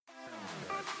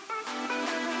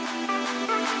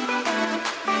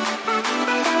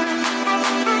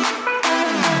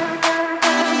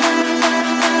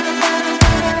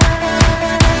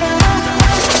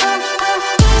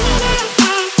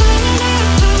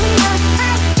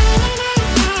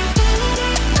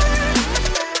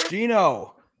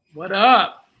Antonio. What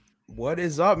up? What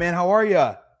is up, man? How are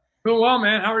you? Doing well,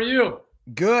 man. How are you?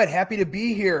 Good. Happy to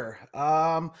be here.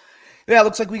 Yeah,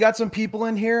 looks like we got some people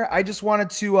in here. I just wanted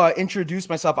to introduce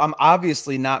myself. I'm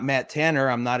obviously not Matt Tanner.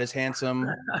 I'm not as handsome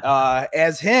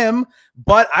as him,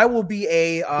 but I will be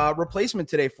a replacement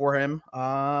today for him.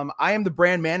 I am the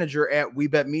brand manager at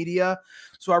WeBet Media,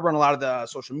 so I run a lot of the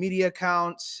social media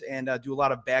accounts and do a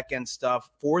lot of back end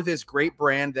stuff for this great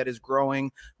brand that is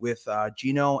growing with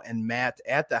Gino and Matt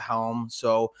at the helm.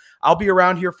 So I'll be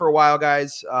around here for a while,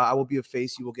 guys. I will be a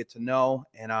face you will get to know,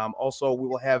 and also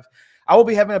I will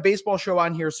be having a baseball show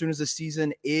on here as soon as the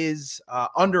season is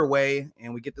underway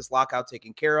and we get this lockout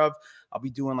taken care of. I'll be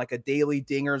doing like a daily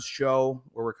dingers show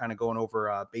where we're kind of going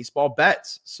over baseball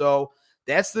bets. So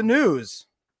that's the news.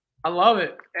 I love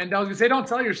it. And I was gonna say, don't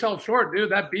sell yourself short,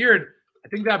 dude. That beard, I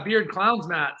think that beard clowns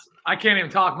Matt. I can't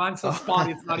even talk. Mine's so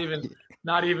spotty, it's not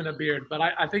even a beard. But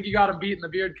I think you got him beat in the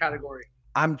beard category.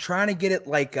 I'm trying to get it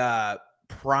like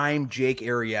prime Jake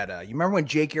Arrieta. You remember when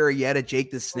Jake Arrieta,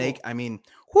 Jake the Snake? I mean,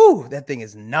 whew, that thing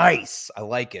is nice. I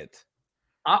like it.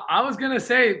 I was gonna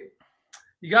say,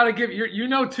 you got to give you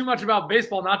know too much about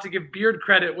baseball not to give beard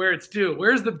credit where it's due.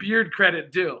 Where's the beard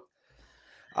credit due?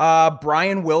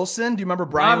 Brian Wilson. Do you remember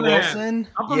Brian Wilson?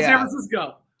 I'm from San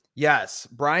Francisco. Yes,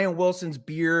 Brian Wilson's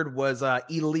beard was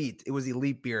elite. It was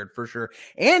elite beard for sure,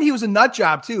 and he was a nut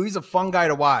job too. He's a fun guy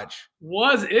to watch.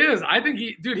 I think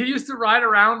he used to ride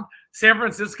around San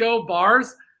Francisco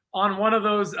bars on one of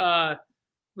those.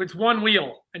 It's one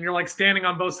wheel, and you're like standing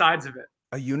on both sides of it.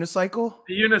 A unicycle?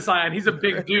 A unicycle, and he's a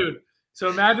big dude. So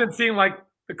imagine seeing like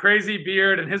the crazy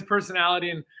beard and his personality,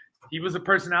 and he was a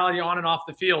personality on and off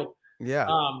the field. Yeah.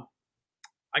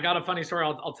 I got a funny story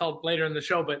I'll tell later in the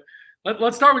show, but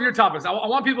let's start with your topics. I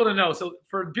want people to know. So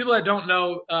for people that don't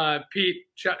know, Pete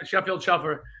Sheffield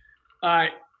Schuffer,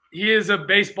 he is a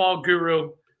baseball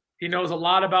guru. He knows a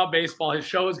lot about baseball. His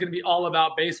show is going to be all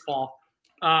about baseball.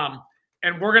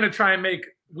 And we're going to try and make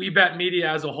WeBet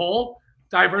Media as a whole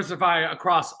diversify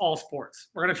across all sports.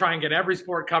 We're going to try and get every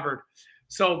sport covered.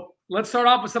 So let's start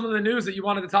off with some of the news that you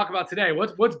wanted to talk about today.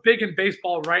 What's big in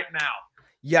baseball right now?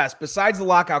 Yes, besides the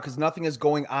lockout, because nothing is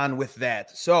going on with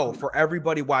that. So for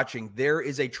everybody watching, there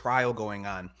is a trial going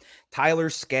on. Tyler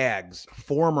Skaggs,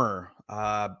 former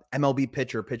MLB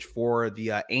pitcher, pitched for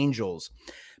the Angels.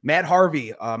 Matt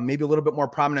Harvey, maybe a little bit more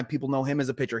prominent. People know him as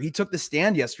a pitcher. He took the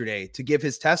stand yesterday to give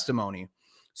his testimony.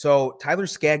 So Tyler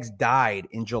Skaggs died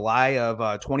in July of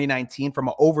 2019 from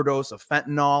an overdose of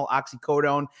fentanyl,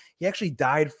 oxycodone. He actually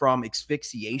died from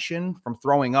asphyxiation, from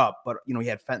throwing up, but he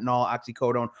had fentanyl,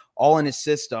 oxycodone, all in his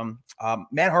system.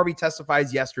 Matt Harvey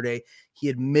testifies yesterday. He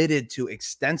admitted to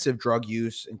extensive drug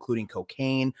use, including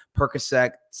cocaine,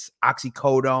 Percocet,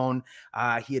 oxycodone.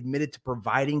 He admitted to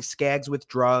providing Skaggs with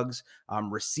drugs,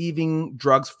 receiving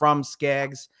drugs from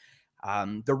Skaggs.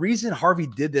 The reason Harvey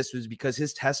did this was because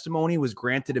his testimony was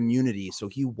granted immunity, so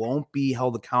he won't be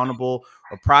held accountable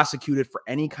or prosecuted for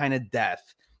any kind of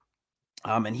death.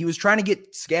 And he was trying to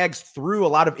get Skaggs through a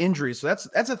lot of injuries. So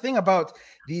that's the thing about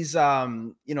these,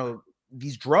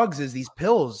 these drugs is these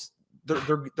pills.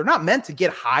 They're not meant to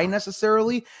get high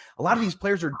necessarily. A lot of these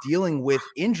players are dealing with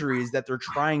injuries that they're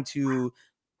trying to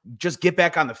just get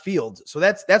back on the field. So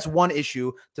that's one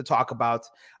issue to talk about.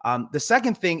 The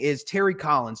second thing is Terry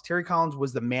Collins. Terry Collins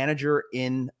was the manager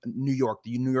in New York,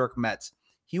 the New York Mets.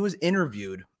 He was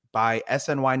interviewed by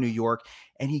SNY New York,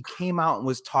 and he came out and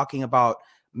was talking about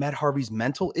Matt Harvey's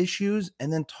mental issues,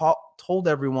 and then told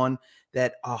everyone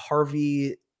that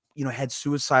Harvey, had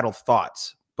suicidal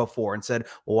thoughts before and said,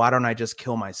 well, why don't I just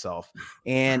kill myself?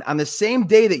 And on the same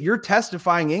day that you're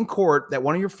testifying in court that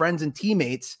one of your friends and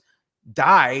teammates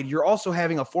died, you're also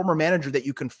having a former manager that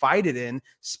you confided in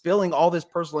spilling all this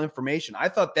personal information. I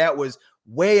thought that was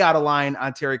way out of line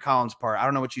on Terry Collins' part. I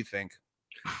don't know what you think.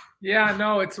 Yeah,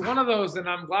 no, it's one of those, and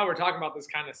I'm glad we're talking about this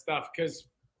kind of stuff because,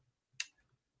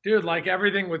 dude,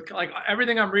 everything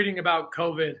I'm reading about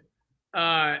COVID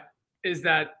is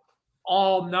that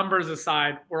all numbers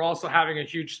aside, we're also having a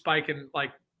huge spike in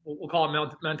we'll call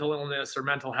it mental illness or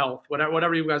mental health,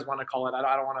 whatever you guys want to call it.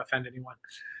 I don't want to offend anyone.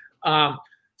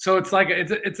 So it's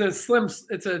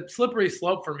it's a slippery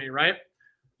slope for me, right?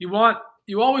 You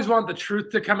always want the truth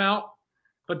to come out,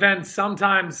 but then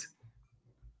sometimes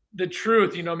the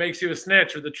truth, makes you a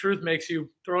snitch, or the truth makes you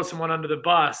throw someone under the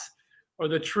bus, or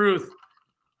the truth,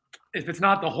 if it's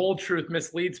not the whole truth,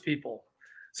 misleads people.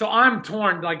 So I'm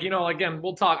torn. Again,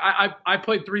 we'll talk. I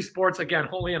played 3 sports, again,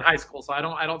 only in high school, so I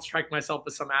don't strike myself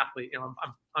as some athlete.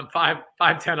 I'm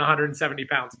 5'10", 170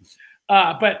 pounds.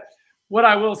 But what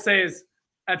I will say is,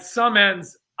 at some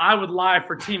ends, I would lie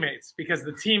for teammates because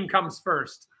the team comes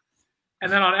first.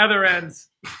 And then on other ends,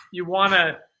 you want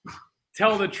to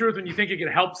tell the truth when you think it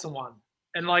could help someone.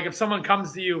 And like if someone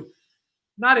comes to you,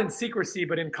 not in secrecy,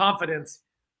 but in confidence,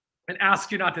 and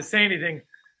asks you not to say anything,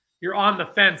 you're on the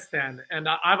fence then. And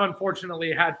I've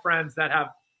unfortunately had friends that have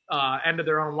ended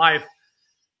their own life,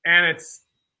 and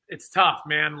it's tough,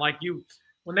 man. Like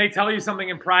when they tell you something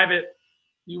in private,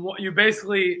 you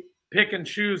basically pick and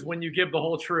choose when you give the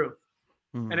whole truth.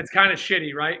 And it's kind of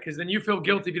shitty, right? Because then you feel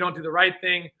guilty if you don't do the right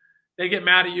thing. They get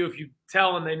mad at you if you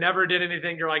tell and they never did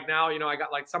anything. You're like, now, I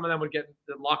got like some of them would get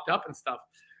locked up and stuff.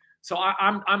 So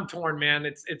I'm torn, man.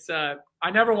 It's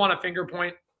I never want to finger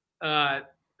point,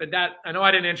 but that I know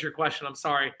I didn't answer your question. I'm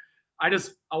sorry. I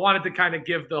wanted to kind of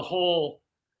give the whole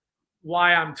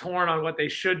why I'm torn on what they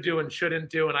should do and shouldn't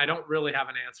do, and I don't really have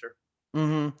an answer.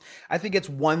 I think it's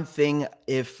one thing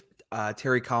if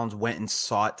Terry Collins went and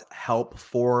sought help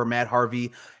for Matt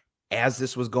Harvey as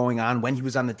this was going on when he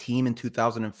was on the team in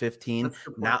 2015.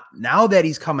 Now that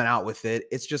he's coming out with it,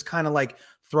 it's just kind of like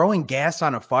throwing gas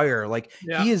on a fire. Like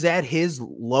he is at his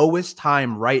lowest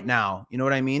time right now. You know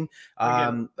what I mean?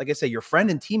 Like I said, your friend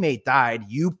and teammate died.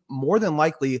 You more than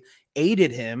likely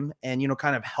aided him and,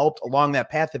 kind of helped along that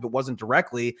path if it wasn't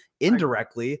directly,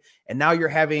 indirectly. And now you're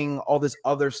having all this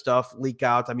other stuff leak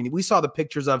out. I mean, we saw the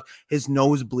pictures of his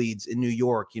nosebleeds in New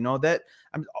York, that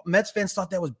Mets fans thought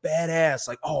that was badass.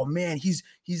 Like, oh man, he's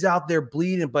out there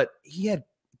bleeding, but he had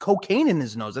cocaine in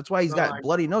his nose. That's why he's got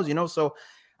bloody nose, So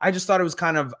I just thought it was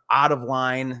kind of out of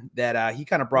line that he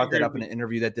kind of brought that up in an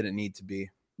interview that didn't need to be.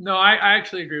 No, I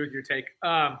actually agree with your take.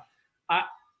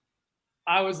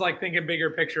 I was like thinking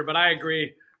bigger picture, but I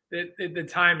agree that the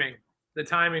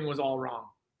timing was all wrong,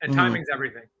 and timing's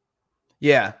everything.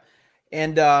 Yeah.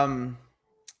 And I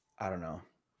don't know.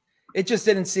 It just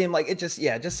didn't seem like it just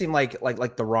seemed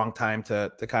like the wrong time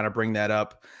to kind of bring that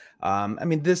up. I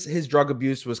mean, his drug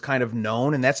abuse was kind of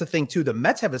known, and that's the thing too. The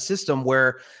Mets have a system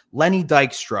where Lenny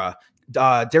Dykstra,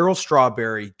 Darryl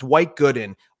Strawberry, Dwight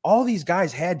Gooden, all these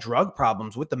guys had drug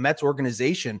problems with the Mets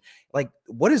organization. Like,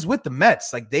 what is with the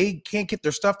Mets? Like, they can't get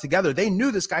their stuff together. They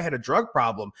knew this guy had a drug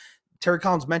problem. Terry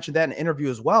Collins mentioned that in an interview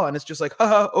as well. And it's just like,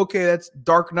 okay, that's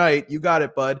Dark Knight. You got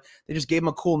it, bud. They just gave him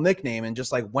a cool nickname and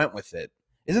just like went with it.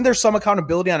 Isn't there some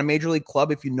accountability on a major league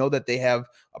club if you know that they have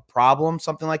a problem,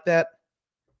 something like that?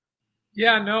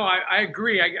 Yeah, no, I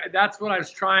agree. That's what I was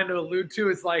trying to allude to.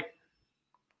 Is like,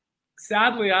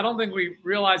 sadly, I don't think we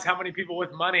realize how many people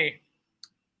with money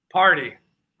party,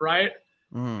 right?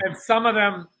 And some of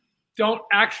them don't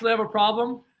actually have a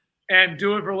problem and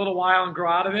do it for a little while and grow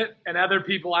out of it, and other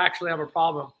people actually have a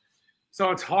problem.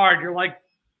 So it's hard.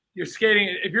 You're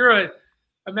skating.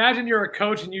 Imagine you're a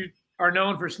coach and you are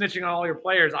known for snitching on all your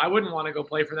players. I wouldn't want to go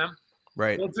play for them.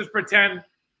 Right. Let's just pretend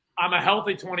I'm a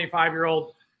healthy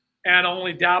 25-year-old and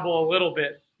only dabble a little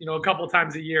bit, a couple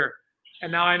times a year.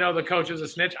 And now I know the coach is a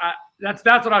snitch. That's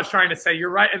what I was trying to say. You're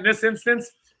right. In this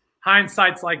instance,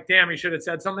 hindsight's like, damn, he should have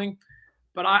said something.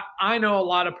 But I know a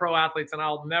lot of pro athletes, and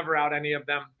I'll never out any of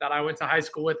them that I went to high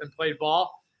school with and played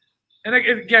ball. And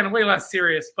again, way less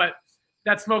serious, but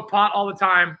that smoke pot all the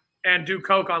time and do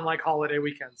coke on like holiday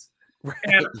weekends. Right,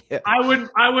 and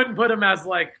I wouldn't put them as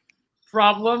like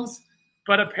problems,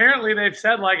 but apparently they've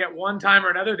said like at one time or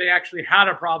another they actually had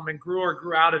a problem and grew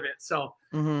out of it. So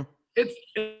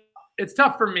it's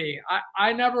tough for me.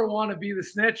 I never want to be the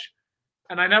snitch.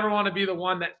 And I never want to be the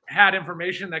one that had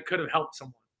information that could have helped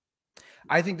someone.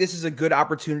 I think this is a good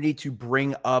opportunity to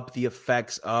bring up the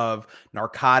effects of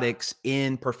narcotics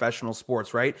in professional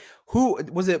sports, right? Who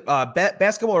was it?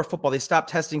 Basketball or football? They stopped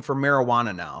testing for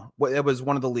marijuana now. It was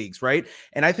one of the leagues, right?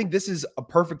 And I think this is a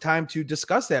perfect time to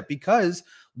discuss that because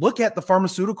look at the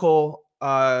pharmaceutical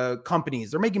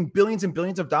companies. They're making billions and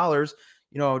billions of dollars,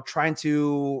 trying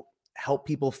to help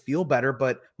people feel better.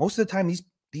 But most of the time,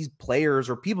 these players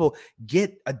or people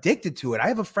get addicted to it. I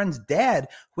have a friend's dad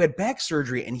who had back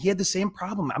surgery and he had the same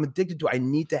problem. I'm addicted to it. I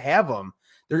need to have them.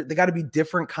 They got to be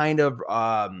different kind of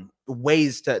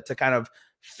ways to kind of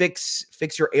fix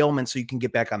your ailment so you can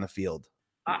get back on the field.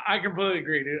 I completely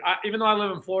agree, dude. Even though I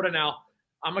live in Florida now,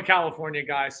 I'm a California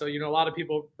guy. So, a lot of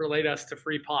people relate us to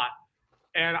free pot.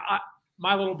 And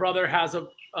my little brother has a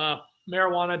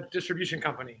marijuana distribution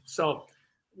company. So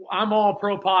I'm all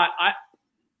pro pot.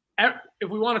 If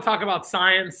we want to talk about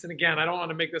science, and again, I don't want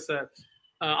to make this a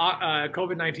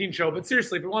COVID-19 show, but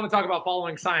seriously, if we want to talk about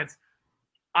following science,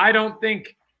 I don't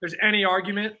think there's any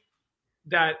argument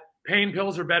that pain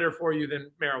pills are better for you than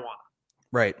marijuana.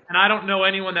 Right. And I don't know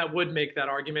anyone that would make that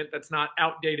argument that's not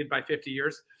outdated by 50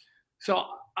 years. So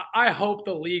I hope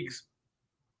the leagues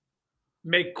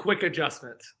make quick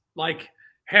adjustments. Like,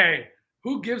 hey,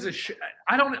 who gives a shit?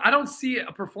 I don't see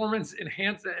a performance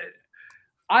enhance.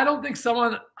 I don't think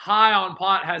someone high on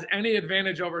pot has any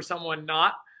advantage over someone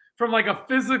not from like a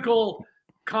physical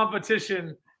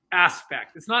competition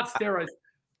aspect. It's not steroids.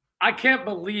 I can't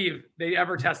believe they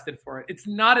ever tested for it. It's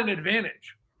not an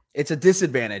advantage. It's a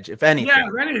disadvantage, if anything. Yeah,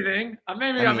 if anything.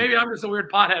 Maybe I'm just a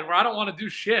weird pothead where I don't want to do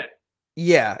shit.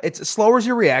 Yeah, it slowers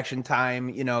your reaction time.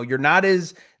 You're not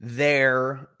as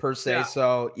there per se. Yeah.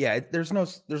 So yeah, there's no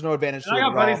advantage to I it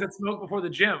got at buddies all. that smoke before the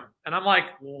gym, and I'm like,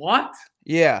 what?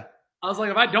 Yeah. I was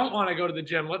like, if I don't want to go to the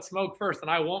gym, let's smoke first,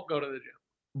 and I won't go to the gym.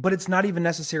 But it's not even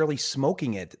necessarily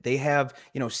smoking it. They have,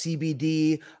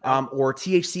 CBD or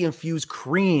THC infused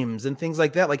creams and things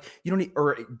like that. Like you don't need,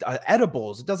 or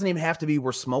edibles. It doesn't even have to be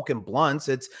we're smoking blunts.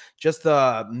 It's just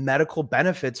the medical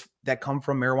benefits that come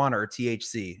from marijuana or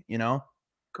THC,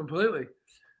 Completely.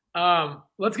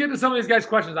 Let's get into some of these guys'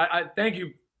 questions. I thank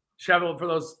you, Chevel, for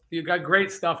those. You got great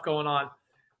stuff going on.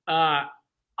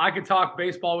 I could talk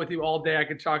baseball with you all day. I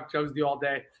could talk Joes with you all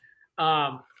day.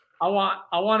 I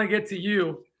want to get to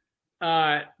you,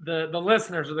 the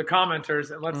listeners or the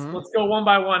commenters, and let's go one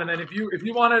by one. And then if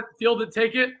you want to field it,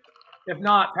 take it. If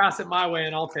not, pass it my way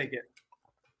and I'll take it.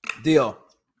 Deal.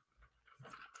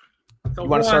 So you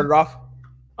want to start it off?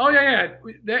 Oh yeah.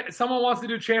 Someone wants to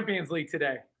do Champions League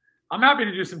today. I'm happy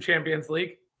to do some Champions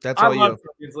League. That's all I love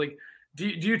Champions League. Do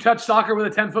you touch soccer with a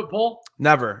 10-foot pole?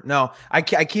 Never. No. I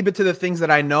keep it to the things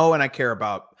that I know and I care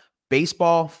about.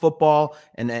 Baseball, football,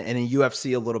 and in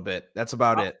UFC a little bit. That's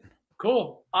about it.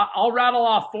 Cool. I'll rattle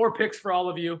off 4 picks for all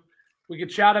of you. We could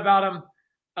chat about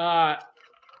them.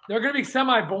 They're going to be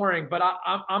semi-boring, but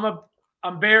I'm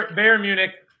Bayern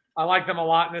Munich. I like them a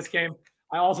lot in this game.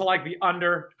 I also like the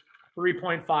under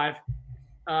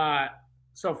 3.5.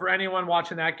 So for anyone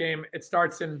watching that game, it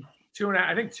starts in 2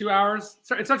 hours.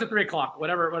 It starts at 3 o'clock,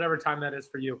 whatever time that is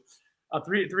for you.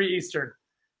 3 Eastern.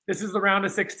 This is the round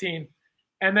of 16.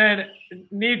 And then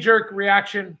knee-jerk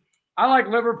reaction. I like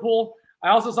Liverpool. I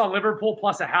also saw Liverpool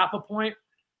plus a half a point,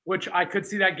 which I could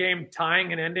see that game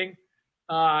tying and ending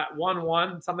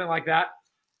 1-1, something like that.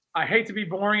 I hate to be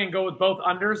boring and go with both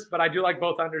unders, but I do like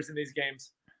both unders in these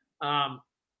games. I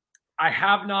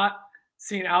have not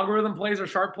seen algorithm plays or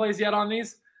sharp plays yet on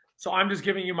these, so I'm just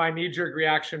giving you my knee-jerk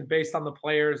reaction based on the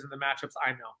players and the matchups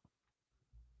I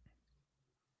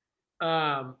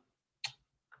know.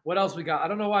 What else we got? I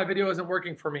don't know why video isn't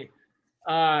working for me.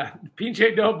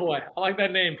 Pinche Doughboy. I like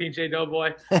that name, Pinche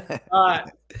Doughboy.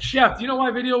 Chef, do you know why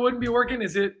video wouldn't be working?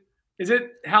 Is it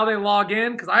how they log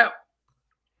in? Because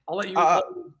I'll let you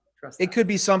trust that. It could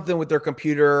be something with their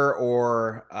computer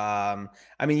or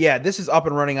this is up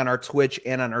and running on our Twitch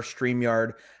and on our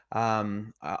StreamYard.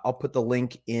 I'll put the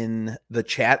link in the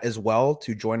chat as well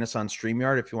to join us on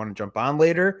StreamYard if you want to jump on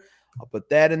later. I'll put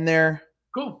that in there.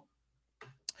 Cool.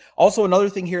 Also, another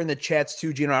thing here in the chats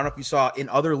too, Gino, I don't know if you saw in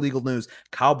other legal news,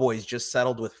 Cowboys just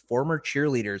settled with former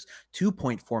cheerleaders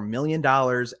 $2.4 million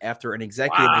after an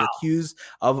executive was accused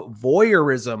of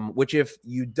voyeurism, which if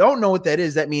you don't know what that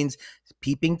is, that means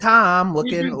peeping Tom,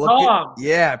 looking.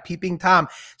 Yeah, peeping Tom.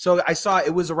 So I saw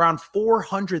it was around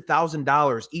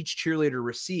 $400,000 each cheerleader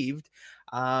received.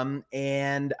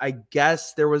 And I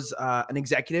guess there was an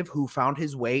executive who found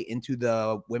his way into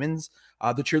the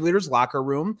the cheerleaders' locker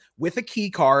room with a key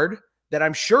card that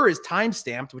I'm sure is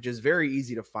time-stamped, which is very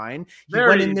easy to find. He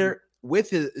went in there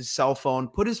with his cell phone,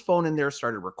 put his phone in there,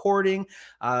 started recording.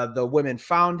 The women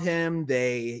found him.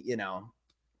 They,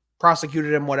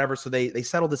 prosecuted him, whatever. So they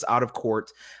settled this out of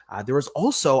court. There was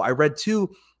also, I read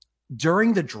too,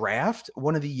 during the draft,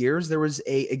 one of the years, there was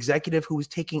a executive who was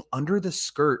taking under the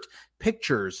skirt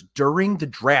pictures during the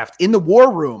draft in the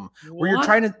war room where you're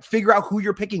trying to figure out who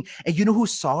you're picking. And you know who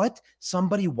saw it?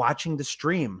 Somebody watching the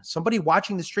stream. Somebody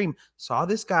watching the stream saw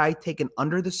this guy taking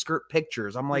under the skirt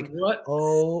pictures. I'm like, what?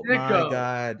 Oh my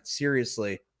God,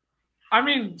 seriously. I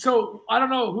mean, so I don't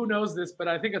know who knows this, but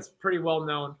I think it's pretty well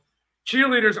known.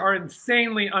 Cheerleaders are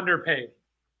insanely underpaid.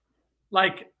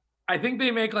 Like, I think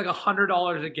they make like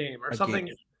 $100 a game or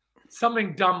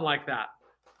something dumb like that.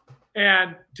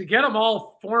 And to get them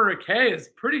all $400K is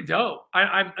pretty dope.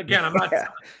 I'm not.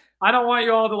 I don't want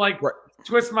you all to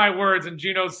twist my words. And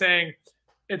Gino's saying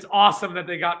it's awesome that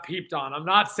they got peeped on. I'm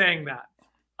not saying that.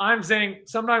 I'm saying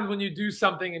sometimes when you do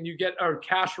something and you get a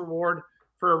cash reward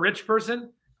for a rich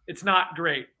person, it's not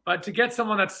great. But to get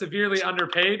someone that's severely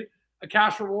underpaid a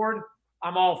cash reward,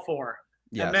 I'm all for.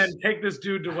 Yes. And then take this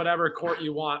dude to whatever court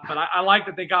you want. But I like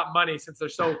that they got money since they're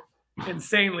so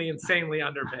insanely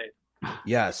underpaid.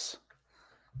 Yes.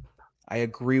 I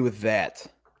agree with that.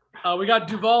 We got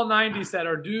Duval 90 said,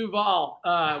 or Duval,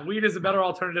 weed is a better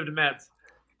alternative to meds.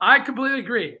 I completely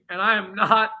agree. And I am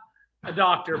not a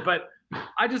doctor, but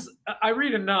I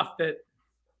read enough that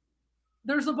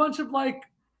there's a bunch of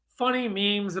funny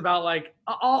memes about like,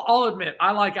 I'll admit,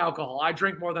 I like alcohol. I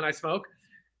drink more than I smoke.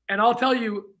 And I'll tell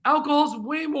you, alcohol's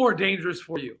way more dangerous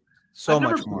for you. So I've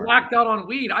never much more. blacked out on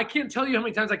weed. I can't tell you how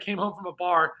many times I came home from a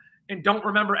bar and don't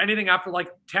remember anything after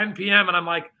like 10 p.m. And I'm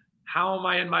like, how am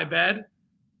I in my bed?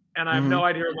 And I have no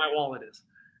idea where my wallet is.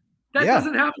 That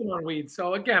doesn't happen on weed.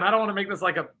 So again, I don't want to make this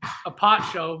like a pot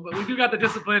show, but we do got the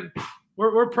discipline.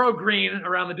 We're pro green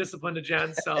around the discipline to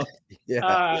Jen. So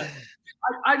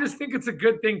I just think it's a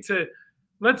good thing to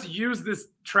let's use this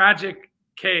tragic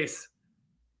case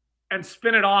and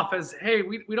spin it off as, hey,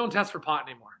 we don't test for pot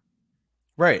anymore.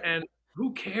 Right. And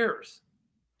who cares?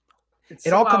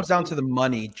 It all comes down to the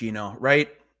money, Gino, right?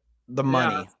 The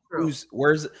money. Is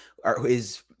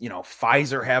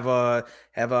Pfizer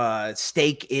have a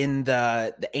stake in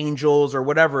the Angels or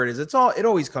whatever it is? It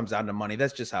always comes down to money.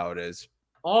 That's just how it is.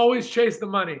 Always chase the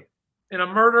money. In a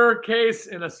murder case,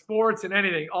 in a sports, in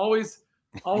anything, always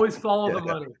follow the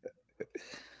money.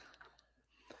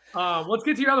 Let's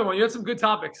get to your other one. You had some good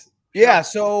topics. Yeah,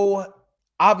 so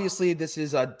obviously this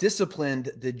is a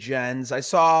disciplined Degens. I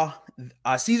saw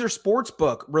Caesar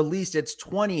Sportsbook released its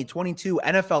 2022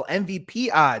 NFL MVP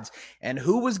odds, and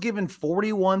who was given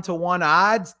 41-1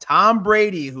 odds? Tom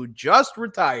Brady, who just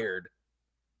retired.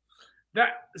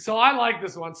 So I like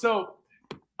this one. So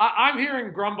I'm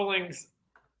hearing grumblings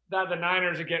that the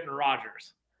Niners are getting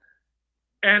Rodgers.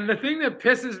 And the thing that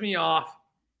pisses me off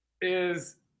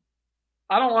is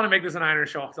I don't want to make this a Niners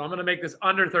show, so I'm going to make this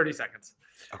under 30 seconds.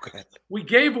 Okay. We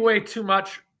gave away too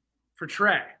much for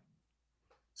Trey.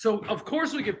 So, of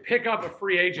course, we could pick up a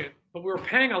free agent, but we were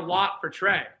paying a lot for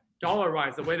Trey,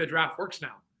 dollar-wise, the way the draft works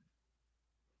now.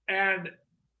 And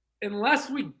unless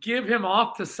we give him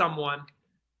off to someone,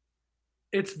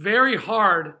 it's very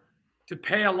hard to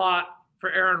pay a lot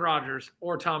for Aaron Rodgers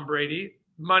or Tom Brady,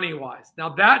 money-wise. Now,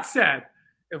 that said,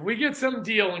 if we get some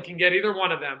deal and can get either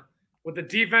one of them, with the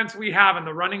defense we have and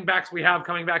the running backs we have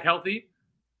coming back healthy,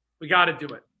 we got to do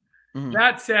it.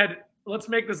 That said, let's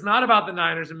make this not about the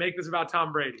Niners and make this about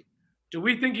Tom Brady. Do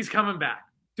we think he's coming back?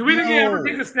 Do we think he ever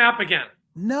takes a snap again?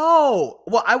 No.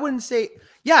 Well, I wouldn't say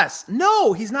yes.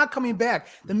 No, he's not coming back.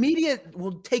 The media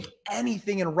will take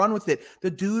anything and run with it. The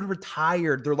dude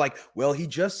retired. They're like, well, he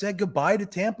just said goodbye to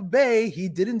Tampa Bay. He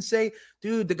didn't say,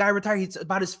 dude, the guy retired. It's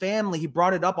about his family. He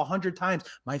brought it up 100 times.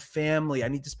 My family. I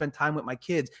need to spend time with my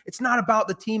kids. It's not about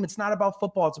the team. It's not about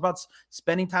football. It's about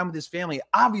spending time with his family.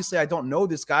 Obviously, I don't know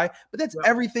this guy, but that's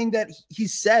everything that he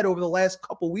said over the last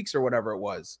couple weeks or whatever it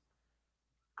was.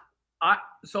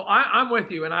 I'm with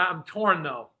you, and I'm torn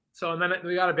though. So, and then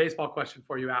we got a baseball question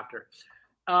for you after.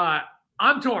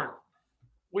 I'm torn.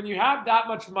 When you have that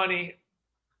much money,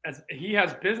 as he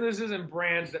has businesses and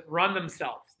brands that run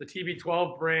themselves, the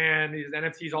TB12 brand, these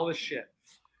NFTs, all this shit.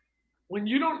 When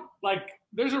you don't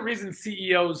there's a reason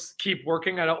CEOs keep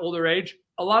working at an older age.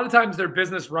 A lot of times their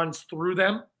business runs through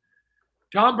them.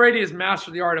 Tom Brady has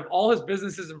mastered the art of all his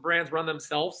businesses and brands run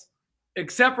themselves,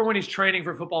 except for when he's training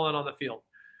for football and on the field.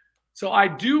 So I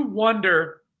do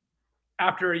wonder,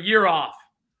 after a year off,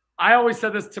 I always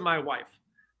said this to my wife.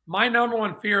 My number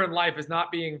one fear in life is not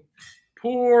being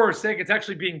poor or sick. It's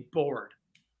actually being bored.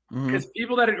 Because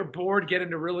people that are bored get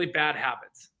into really bad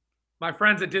habits. My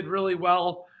friends that did really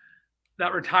well,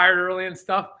 that retired early and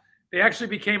stuff, they actually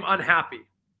became unhappy.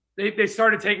 They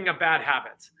started taking up bad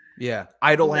habits. Yeah,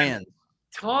 idle hands.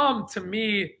 Tom, to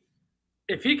me,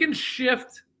 if he can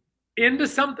shift into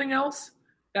something else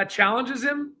that challenges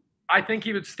him, I think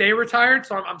he would stay retired.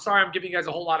 So I'm sorry I'm giving you guys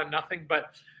a whole lot of nothing, but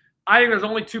I think there's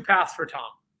only two paths for Tom.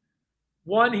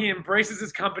 One, he embraces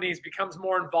his companies, becomes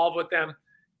more involved with them,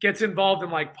 gets involved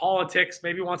in politics,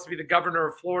 maybe wants to be the governor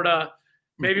of Florida,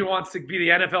 maybe wants to be the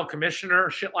NFL commissioner,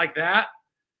 shit like that.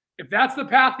 If that's the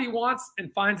path he wants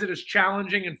and finds it as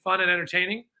challenging and fun and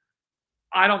entertaining,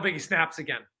 I don't think he snaps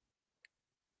again.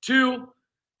 Two,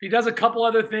 if he does a couple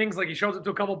other things, like he shows up to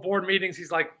a couple board meetings, he's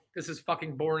like, this is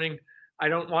fucking boring. I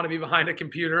don't want to be behind a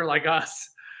computer like us.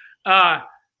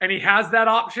 And he has that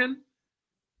option.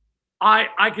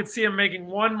 I could see him making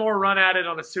one more run at it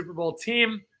on a Super Bowl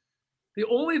team. The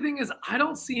only thing is I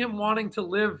don't see him wanting to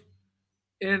live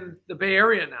in the Bay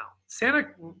Area now. Santa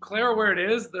Clara, where it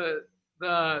is,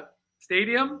 the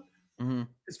stadium,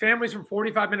 his family's from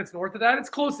 45 minutes north of that.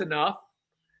 It's close enough.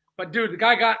 But, dude, the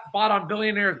guy got bought on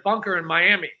Billionaire's Bunker in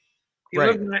Miami. He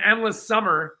lived in an endless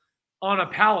summer on a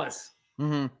palace.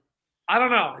 I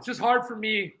don't know. It's just hard for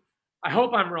me. I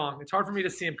hope I'm wrong. It's hard for me to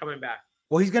see him coming back.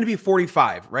 Well, he's going to be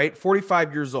 45, right?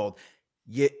 45 years old.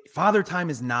 Father Time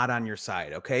is not on your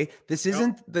side, okay? This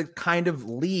isn't the kind of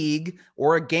league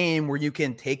or a game where you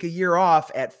can take a year off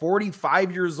at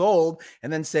 45 years old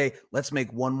and then say, let's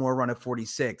make one more run at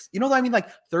 46. You know what I mean? Like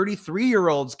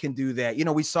 33-year-olds can do that. You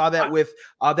know, we saw that with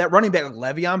that running back.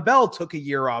 Le'Veon Bell took a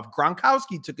year off.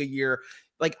 Gronkowski took a year.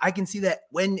 Like I can see that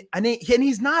and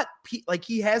he's not like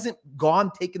he hasn't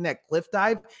taken that cliff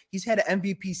dive. He's had an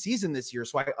MVP season this year.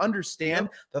 So I understand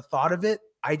the thought of it.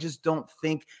 I just don't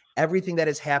think everything that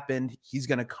has happened, he's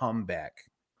going to come back.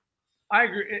 I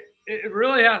agree. It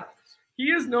really has. He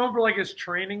is known for like his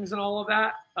trainings and all of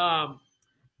that.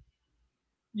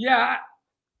 Yeah,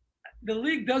 the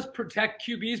league does protect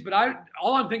QBs, but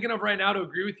all I'm thinking of right now to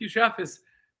agree with you, Chef, is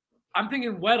I'm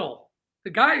thinking Weddle. The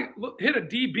guy hit a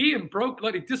DB and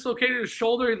he dislocated his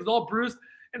shoulder. He was all bruised.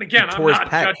 And again, I'm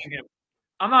not judging him.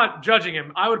 I'm not judging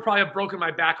him. I would probably have broken my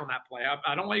back on that play.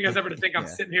 I don't want you guys ever to think I'm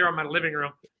sitting here in my living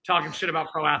room talking shit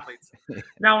about pro athletes.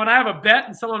 Now, when I have a bet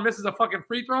and someone misses a fucking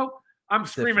free throw, I'm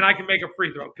screaming I can make a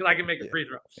free throw because I can make a free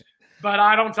throw. But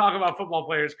I don't talk about football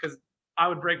players because I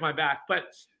would break my back. But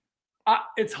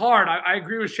it's hard. I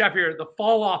agree with Chef here. The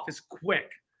fall off is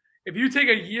quick. If you take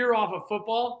a year off of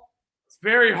football, it's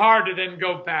very hard to then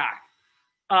go back.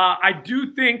 I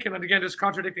do think, and again, just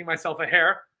contradicting myself a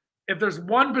hair, if there's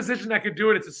one position that could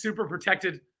do it, it's a super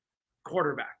protected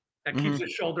quarterback that keeps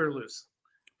his shoulder loose.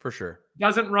 For sure.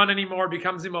 Doesn't run anymore,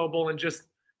 becomes immobile, and just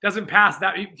doesn't pass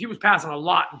that. He was passing a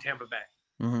lot in Tampa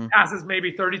Bay. Passes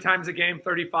maybe 30 times a game,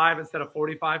 35 instead of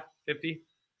 45, 50.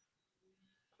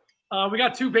 We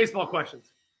got 2 baseball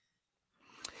questions.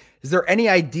 Is there any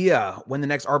idea when the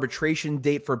next arbitration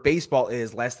date for baseball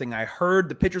is? Last thing I heard,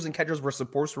 the pitchers and catchers were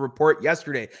supposed to report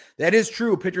yesterday. That is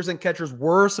true. Pitchers and catchers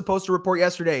were supposed to report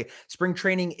yesterday. Spring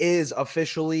training is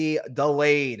officially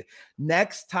delayed.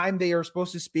 Next time they are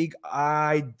supposed to speak,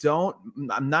 I'm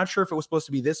not sure if it was supposed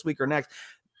to be this week or next.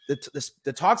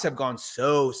 The talks have gone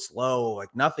so slow.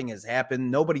 Like nothing has happened.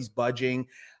 Nobody's budging.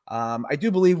 I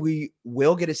do believe we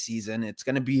will get a season. It's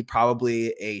going to be probably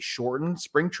a shortened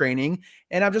spring training,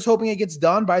 and I'm just hoping it gets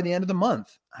done by the end of the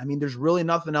month. I mean, there's really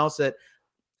nothing else that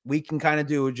we can kind of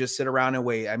do, just sit around and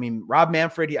wait. I mean, Rob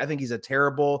Manfred, I think he's a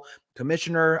terrible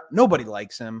commissioner. Nobody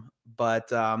likes him,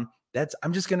 but I'm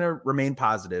just going to remain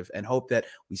positive and hope that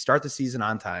we start the season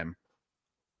on time.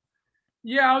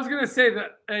 Yeah, I was going to say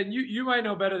that, and you might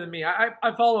know better than me. I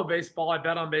follow baseball. I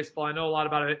bet on baseball. I know a lot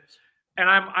about it. And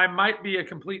I might be a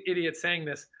complete idiot saying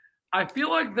this. I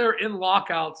feel like they're in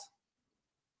lockouts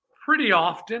pretty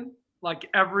often, like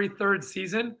every third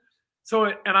season.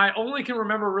 And I only can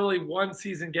remember really one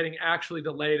season getting actually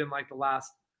delayed in like the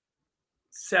last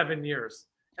 7 years.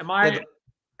 Am I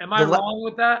wrong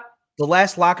with that? The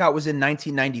last lockout was in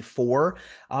 1994.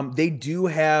 They do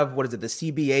have, the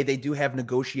CBA, they do have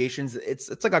negotiations.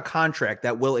 It's like a contract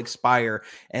that will expire.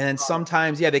 And then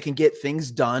sometimes, they can get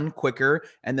things done quicker.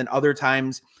 And then other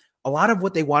times, a lot of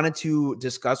what they wanted to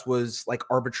discuss was like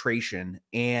arbitration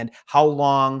and how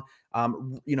long,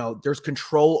 there's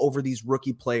control over these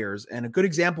rookie players. And a good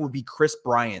example would be Chris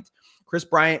Bryant. Chris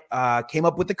Bryant came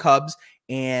up with the Cubs,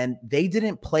 and they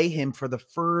didn't play him for the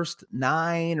first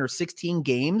 9 or 16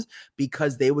 games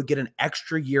because they would get an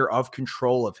extra year of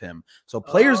control of him. So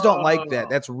players don't like that.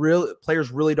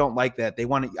 Players really don't like that. They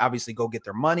want to obviously go get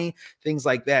their money, things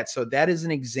like that. So that is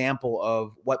an example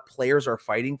of what players are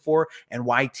fighting for and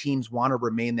why teams want to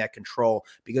remain that control,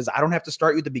 because I don't have to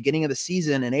start you at the beginning of the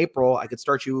season in April. I could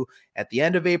start you at the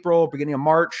end of April, beginning of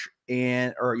March,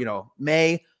 or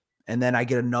May, and then I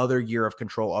get another year of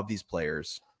control of these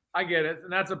players. I get it.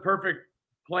 And that's a perfect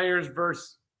players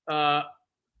versus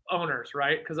owners,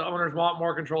 right? Because the owners want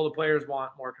more control. The players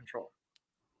want more control.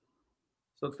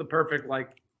 So it's the perfect,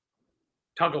 like,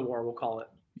 tug of war, we'll call it.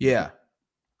 Yeah.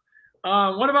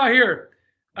 What about here?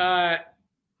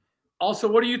 Also,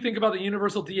 what do you think about the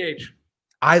universal DH?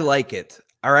 I like it.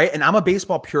 All right. And I'm a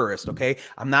baseball purist. Okay.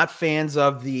 I'm not fans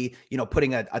of the,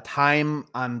 putting a time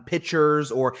on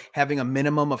pitchers or having a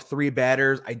minimum of 3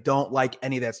 batters. I don't like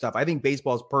any of that stuff. I think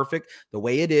baseball is perfect the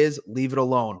way it is. Leave it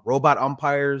alone. Robot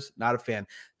umpires, not a fan.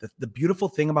 The beautiful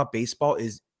thing about baseball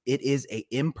is it is an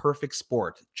imperfect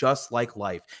sport, just like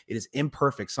life. It is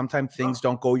imperfect. Sometimes things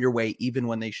don't go your way, even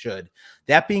when they should.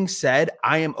 That being said,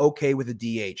 I am okay with a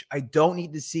DH. I don't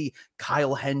need to see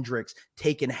Kyle Hendricks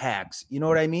taking hacks. You know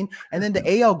what I mean? And then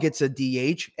the AL gets a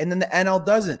DH, and then the NL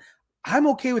doesn't. I'm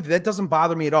okay with it. That doesn't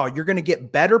bother me at all. You're going to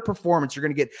get better performance. You're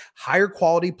going to get higher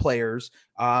quality players.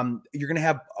 You're going to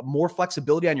have more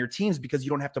flexibility on your teams because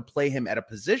you don't have to play him at a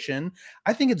position.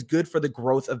 I think it's good for the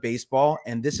growth of baseball,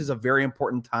 and this is a very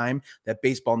important time that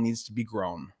baseball needs to be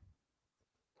grown.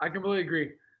 I completely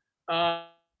agree.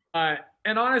 And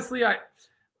honestly,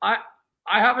 I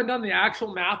I haven't done the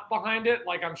actual math behind it.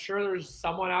 Like, I'm sure there's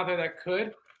someone out there that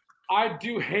could. I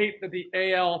do hate that the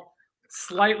AL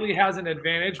slightly has an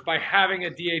advantage by having a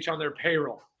DH on their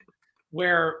payroll,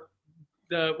 where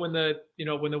when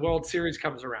the World Series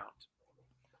comes around,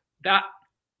 that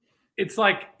it's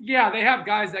like, yeah, they have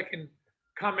guys that can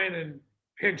come in and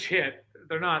pinch hit.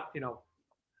 They're not,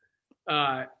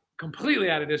 completely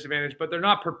at a disadvantage, but they're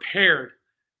not prepared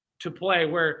to play.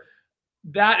 Where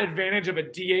that advantage of a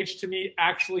DH to me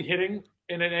actually hitting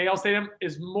in an AL stadium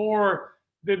is more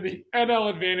than the NL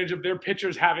advantage of their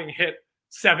pitchers having hit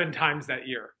 7 times that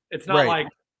year. It's not like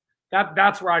that.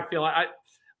 That's where I feel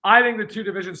I think the two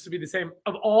divisions to be the same.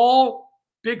 Of all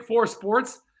Big Four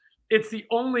sports, it's the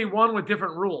only one with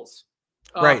different rules.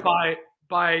 By AL,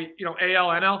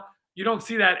 NL. You don't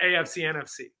see that AFC,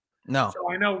 NFC. No.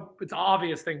 So I know it's an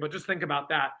obvious thing, but just think about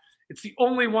that. It's the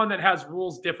only one that has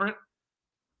rules different.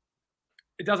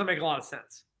 It doesn't make a lot of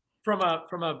sense from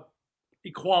a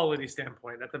equality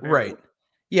standpoint at the very right.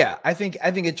 Yeah, I think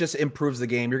it just improves the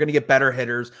game. You're going to get better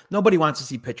hitters. Nobody wants to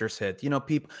see pitchers hit.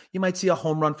 People, you might see a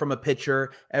home run from a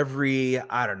pitcher every,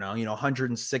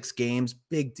 106 games.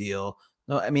 Big deal.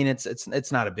 No, I mean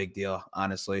it's not a big deal,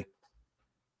 honestly.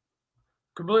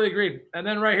 Completely agreed. And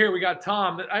then right here we got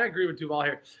Tom. I agree with Duval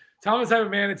here. Tom is the type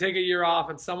of man to take a year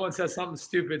off, and someone says something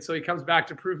stupid, so he comes back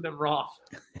to prove them wrong.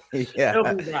 Yeah,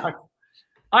 He'll be back.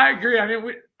 I agree. I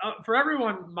mean, for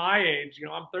everyone my age,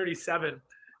 I'm 37.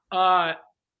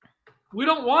 We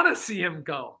don't want to see him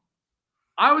go.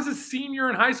 I was a senior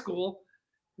in high school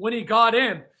when he got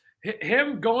in.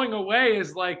 Him going away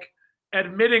is like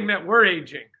admitting that we're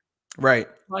aging. Right.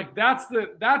 Like that's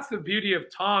the beauty of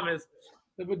Tom is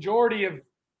the majority of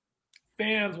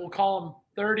fans will call him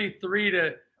 33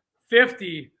 to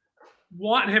 50,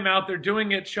 want him out there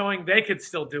doing it, showing they could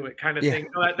still do it kind of thing.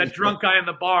 That drunk guy in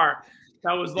the bar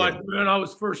that was like, man, I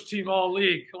was first team all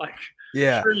league. Like,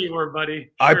 sure you were,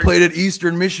 buddy. Sure. I played at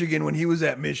Eastern Michigan when he was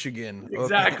at Michigan.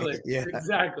 Exactly. Okay.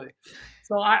 Exactly.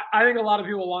 So I think a lot of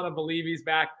people want to believe he's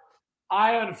back.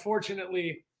 I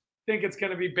unfortunately think it's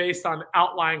going to be based on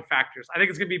outlying factors. I think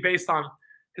it's going to be based on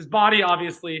his body,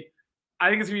 obviously. I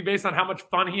think it's going to be based on how much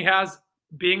fun he has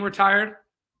being retired.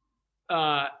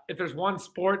 If there's one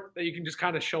sport that you can just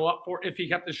kind of show up for, if he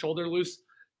kept his shoulder loose,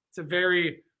 it's a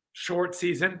very short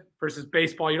season versus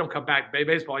baseball. You don't come back to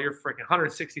baseball. You're freaking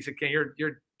 166 games.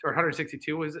 You're or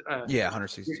 162. Is it?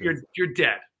 162. You're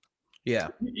dead. Yeah.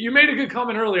 You made a good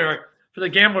comment earlier for the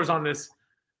gamblers on this.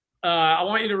 I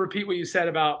want you to repeat what you said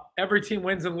about every team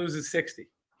wins and loses 60.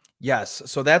 Yes.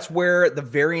 So that's where the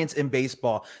variance in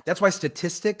baseball, that's why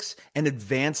statistics and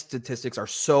advanced statistics are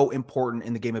so important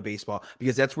in the game of baseball,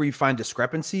 because that's where you find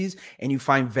discrepancies and you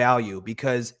find value,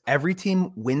 because every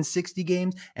team wins 60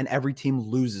 games and every team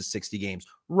loses 60 games,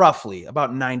 roughly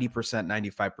about 90%,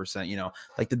 95%,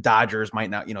 like the Dodgers might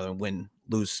not,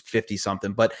 lose 50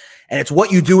 something, and it's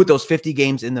what you do with those 50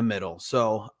 games in the middle.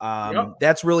 So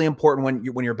that's really important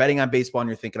when you're betting on baseball and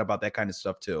you're thinking about that kind of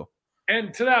stuff too.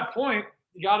 And to that point,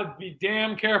 you got to be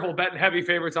damn careful betting heavy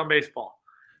favorites on baseball.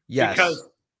 Yes. Because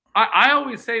I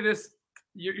always say this,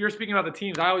 you're speaking about the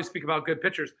teams. I always speak about good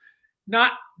pitchers.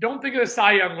 Don't think of the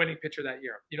Cy Young winning pitcher that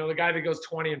year. The guy that goes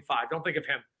 20-5. Don't think of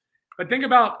him. But think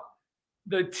about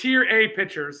the tier A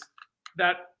pitchers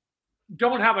that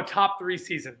don't have a top 3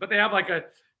 season, but they have like a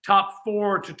top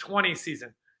 4 to 20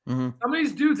 season. Mm-hmm. Some of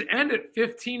these dudes end at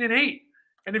 15-8.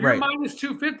 And if you're minus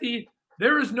 250,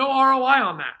 there is no ROI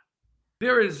on that.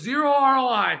 There is zero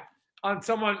ROI on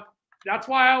someone. That's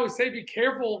why I always say be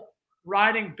careful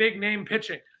riding big name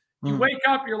pitching. You wake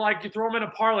up, you throw them in a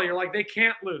parlay, you're like, they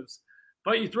can't lose.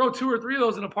 But you throw 2 or 3 of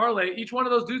those in a parlay, each one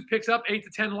of those dudes picks up 8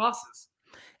 to 10 losses.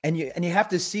 And you have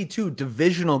to see too,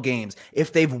 divisional games.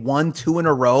 If they've won 2 in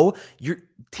a row, your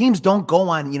teams don't go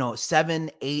on,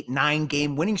 7, 8, 9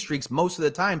 game winning streaks most of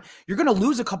the time. You're going to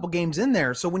lose a couple games in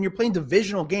there. So when you're playing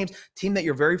divisional games, team that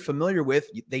you're very familiar with,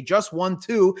 they just won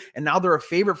 2 and now they're a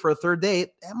favorite for a third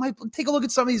day. That might take a look at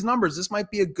some of these numbers. This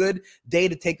might be a good day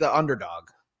to take the underdog.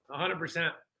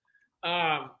 100%.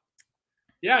 Yeah,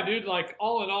 dude, like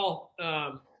all in all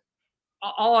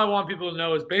I want people to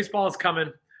know is baseball is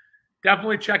coming.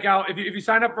 Definitely check out. If you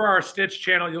sign up for our Stitch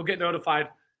channel, you'll get notified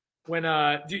when.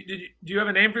 Do you have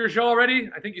a name for your show already?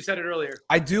 I think you said it earlier.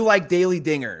 I do like Daily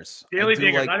Dingers. Daily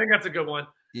Dingers. I think that's a good one.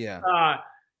 Yeah.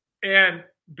 And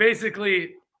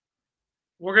basically,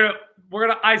 we're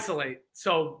gonna isolate.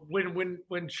 So when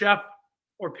Chef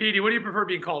or Petey, what do you prefer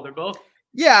being called? They're both.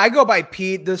 Yeah, I go by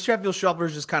Pete. The Sheffield Shuffler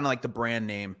is just kind of like the brand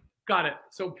name. Got it.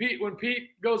 So when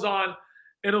Pete goes on,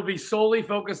 it'll be solely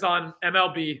focused on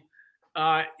MLB.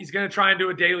 He's going to try and do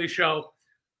a daily show.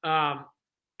 And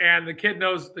and the kid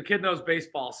knows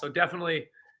baseball. So definitely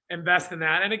invest in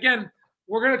that. And again,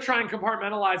 we're going to try and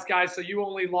compartmentalize, guys, so you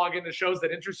only log into shows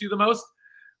that interest you the most.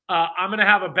 I'm going to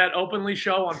have a Bet Openly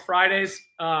show on Fridays.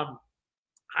 I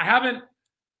haven't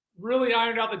really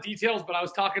ironed out the details, but I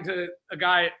was talking to a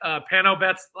guy, Pano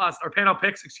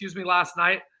Picks, last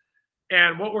night.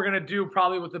 And what we're going to do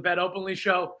probably with the Bet Openly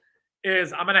show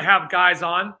is I'm going to have guys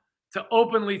on to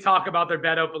openly talk about their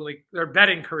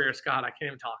betting career. Scott, I can't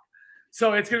even talk.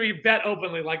 So it's going to be Bet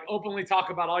Openly, like openly talk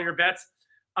about all your bets.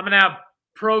 I'm going to have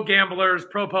pro gamblers,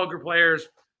 pro poker players,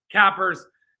 cappers,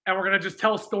 and we're going to just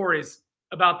tell stories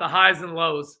about the highs and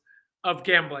lows of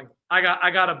gambling. I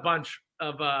got a bunch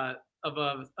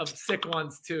of sick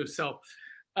ones too. So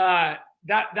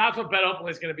that's what Bet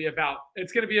Openly is going to be about.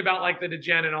 It's going to be about like the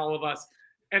Degen and all of us,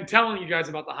 and telling you guys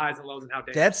about the highs and lows and how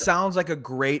dangerous. That sounds like a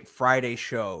great Friday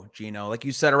show, Gino. Like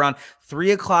you said, around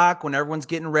 3 o'clock when everyone's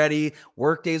getting ready,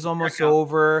 workday's almost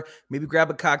over, maybe grab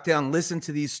a cocktail and listen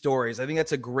to these stories. I think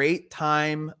that's a great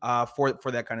time for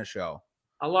that kind of show.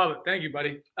 I love it. Thank you,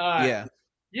 buddy.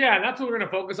 Yeah, that's what we're going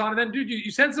to focus on. And then, dude,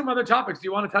 you sent some other topics. Do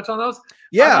you want to touch on those?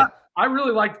 Yeah. I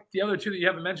really liked the other two that you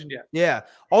haven't mentioned yet. Yeah.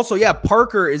 Also, yeah,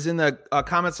 Parker is in the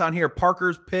comments on here.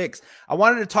 Parker's picks. I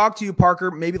wanted to talk to you, Parker.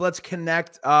 Maybe let's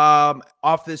connect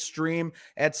off this stream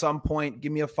at some point.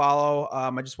 Give me a follow.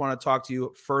 I just want to talk to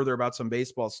you further about some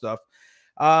baseball stuff.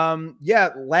 Yeah,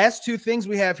 last two things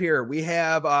we have here. We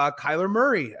have Kyler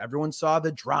Murray. Everyone saw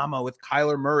the drama with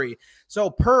Kyler Murray. So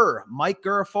per Mike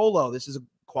Garafolo, this is a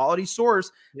quality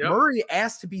source. Yep. Murray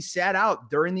asked to be sat out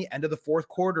during the end of the fourth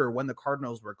quarter when the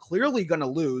Cardinals were clearly going to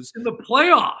lose. In the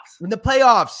playoffs. In the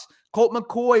playoffs, Colt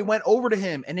McCoy went over to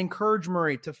him and encouraged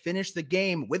Murray to finish the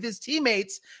game with his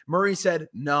teammates. Murray said,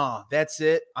 "No, that's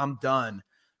it. I'm done."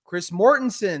 Chris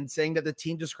Mortensen saying that the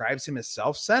team describes him as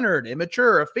self-centered,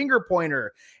 immature, a finger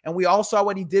pointer. And we all saw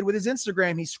what he did with his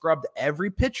Instagram. He scrubbed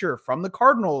every pitcher from the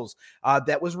Cardinals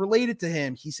that was related to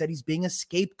him. He said he's being a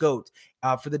scapegoat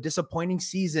for the disappointing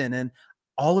season. And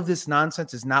all of this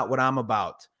nonsense is not what I'm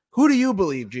about. Who do you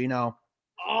believe, Gino?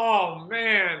 Oh,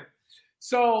 man.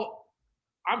 So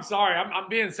I'm sorry. I'm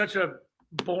being such a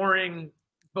boring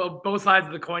both sides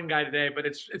of the coin guy today, but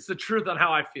it's the truth on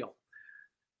how I feel.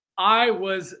 I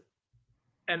was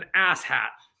an asshat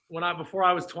before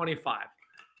I was 25.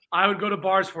 I would go to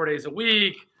bars 4 days a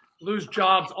week, lose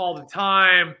jobs all the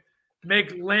time,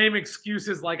 make lame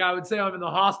excuses. Like I would say I'm in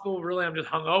the hospital. Really, I'm just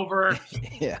hungover.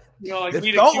 Yeah. You know, like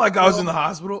it felt like I was in the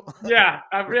hospital. Yeah.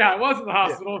 I was in the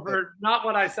hospital for not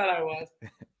what I said I was.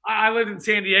 I lived in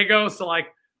San Diego. So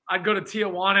like I'd go to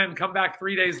Tijuana and come back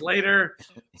 3 days later.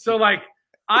 So like,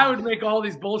 I would make all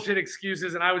these bullshit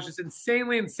excuses, and I was just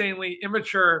insanely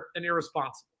immature and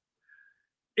irresponsible.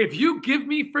 If you give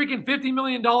me freaking $50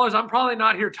 million, I'm probably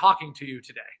not here talking to you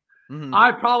today. Mm-hmm.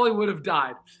 I probably would have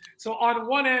died. So on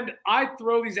one end, I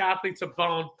throw these athletes a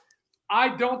bone.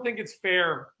 I don't think it's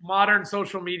fair. Modern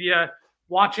social media,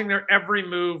 watching their every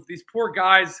move. These poor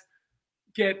guys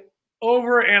get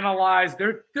overanalyzed.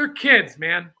 They're kids,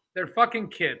 man. They're fucking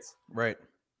kids. Right.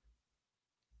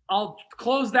 I'll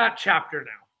close that chapter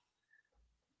now.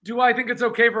 Do I think it's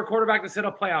okay for a quarterback to sit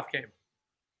a playoff game?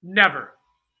 Never.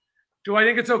 Do I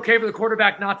think it's okay for the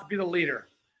quarterback not to be the leader?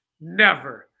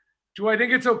 Never. Do I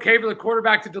think it's okay for the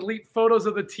quarterback to delete photos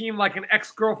of the team like an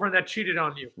ex-girlfriend that cheated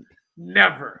on you?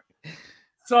 Never.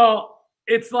 So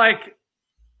it's like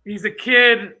he's a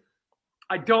kid.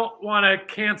 I don't want to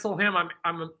cancel him.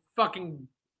 I'm a fucking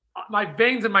 – my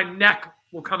veins in my neck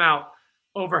will come out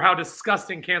over how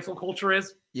disgusting cancel culture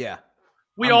is. Yeah.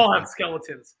 We all have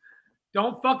skeletons.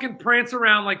 Don't fucking prance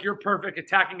around like you're perfect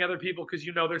attacking other people because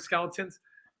you know they're skeletons.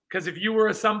 Because if you were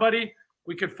a somebody,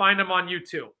 we could find them on you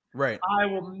too. Right. I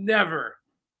will never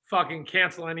fucking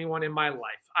cancel anyone in my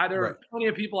life. There are plenty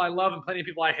of people I love and plenty of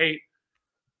people I hate.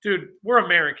 Dude, we're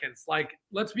Americans. Like,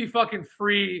 let's be fucking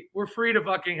free. We're free to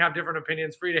fucking have different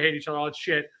opinions, free to hate each other, all that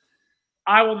shit.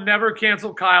 I will never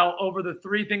cancel Kyle over the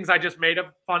 3 things I just made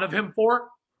fun of him for.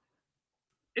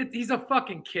 He's a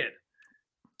fucking kid.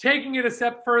 Taking it a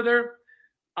step further,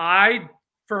 I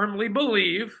firmly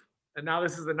believe, and now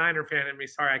this is the Niner fan in me.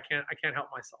 Sorry, I can't help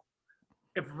myself.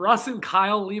 If Russ and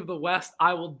Kyle leave the West,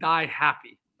 I will die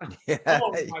happy. Yeah,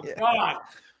 oh my God.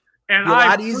 And a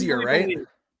lot easier, right?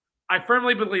 I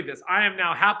firmly believe this. I am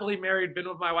now happily married, been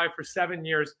with my wife for 7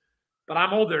 years, but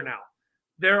I'm older now.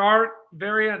 There are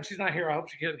she's not here. I hope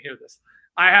she can't hear this.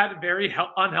 I had a very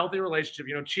unhealthy relationship,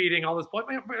 cheating, all this.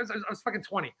 I was fucking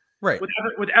 20. Right.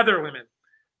 With other women.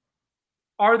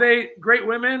 Are they great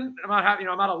women? I'm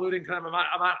not alluding to them.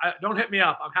 Don't hit me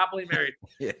up. I'm happily married.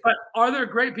 Yeah. But are there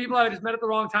great people I just met at the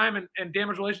wrong time and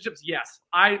damaged relationships? Yes.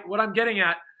 What I'm getting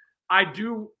at, I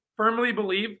do firmly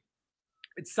believe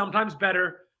it's sometimes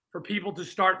better for people to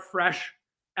start fresh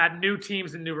at new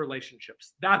teams and new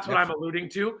relationships. That's what I'm alluding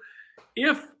to.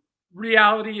 If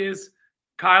reality is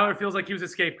Kyler feels like he was a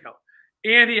scapegoat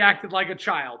and he acted like a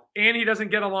child and he doesn't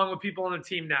get along with people on the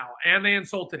team now and they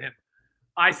insulted him,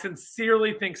 I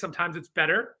sincerely think sometimes it's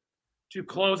better to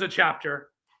close a chapter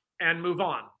and move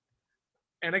on.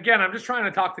 And again, I'm just trying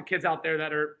to talk to kids out there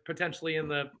that are potentially in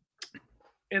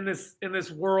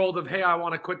this world of, hey, I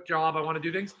want to quit job, I want to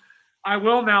do things. I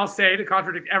will now say, to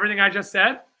contradict everything I just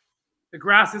said, the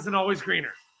grass isn't always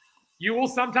greener. You will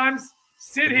sometimes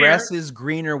sit here. Grass is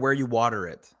greener where you water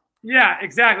it. Yeah,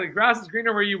 exactly. Grass is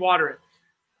greener where you water it.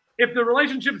 If the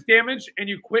relationship's damaged and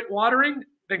you quit watering,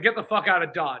 then get the fuck out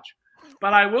of Dodge.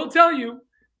 But I will tell you,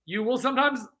 you will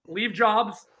sometimes leave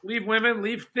jobs, leave women,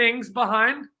 leave things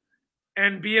behind,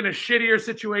 and be in a shittier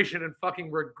situation and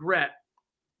fucking regret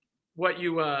what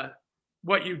you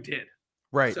did.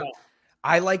 Right. So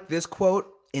I like this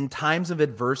quote. In times of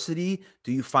adversity,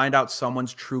 do you find out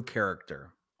someone's true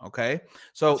character? Okay.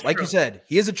 So like you said,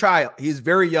 he is a child. He's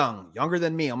very young, younger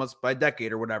than me, almost by a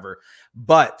decade or whatever.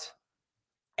 But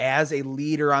as a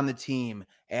leader on the team,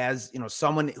 as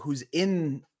someone who's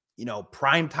in,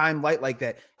 prime time light like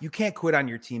that, you can't quit on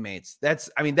your teammates. That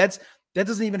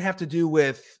doesn't even have to do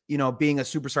with, being a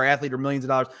superstar athlete or millions of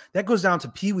dollars. That goes down to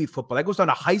peewee football. That goes down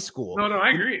to high school. No,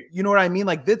 I agree. You know what I mean?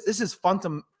 Like this is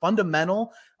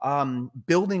fundamental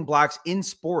building blocks in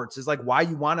sports, is like why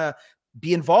you want to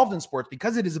be involved in sports,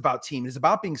 because it is about team. It's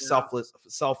about being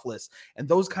selfless, and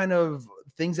those kind of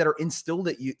things that are instilled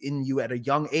in you at a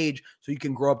young age, so you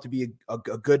can grow up to be a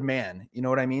good man. You know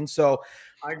what I mean? So,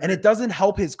 and it doesn't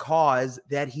help his cause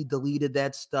that he deleted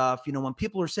that stuff. When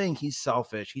people are saying he's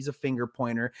selfish, he's a finger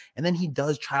pointer, and then he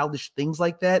does childish things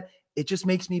like that, it just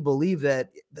makes me believe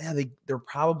that they're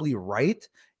probably right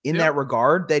in that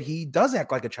regard, that he does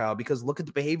act like a child, because look at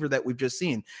the behavior that we've just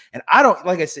seen. And I don't,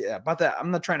 like I said about that, I'm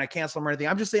not trying to cancel him or anything.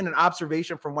 I'm just saying an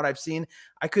observation from what I've seen.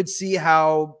 I could see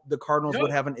how the Cardinals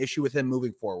would have an issue with him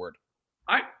moving forward.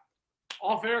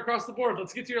 All fair across the board.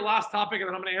 Let's get to your last topic, and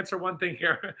then I'm going to answer one thing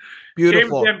here.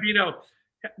 Beautiful. James Bambino.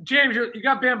 James, you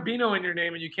got Bambino in your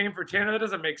name, and you came for Tanner. That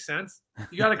doesn't make sense.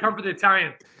 You got to come for the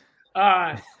Italian.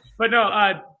 But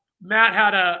no, Matt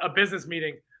had a business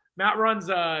meeting. Matt runs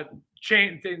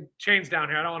chains down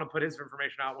here. I don't want to put his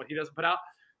information out, what he doesn't put out,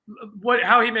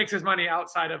 how he makes his money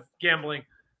outside of gambling.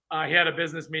 He had a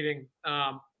business meeting,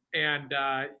 and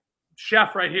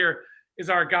Chef right here is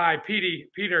our guy,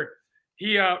 Peter.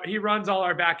 He runs all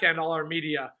our back end, all our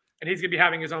media, and he's gonna be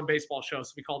having his own baseball show,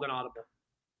 so we called an audible.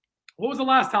 What was the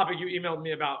last topic you emailed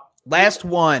me about? Last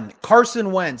one,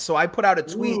 Carson Wentz. So I put out a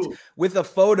tweet with a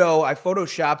photo. I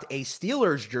photoshopped a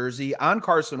Steelers jersey on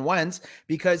Carson Wentz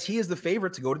because he is the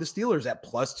favorite to go to the Steelers at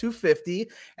plus 250,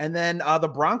 and then the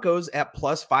Broncos at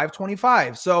plus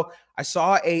 525. So I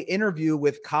saw a interview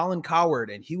with Colin Cowherd,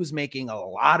 and he was making a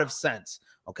lot of sense.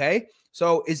 Okay.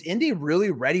 So is Indy really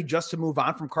ready just to move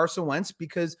on from Carson Wentz?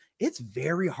 Because it's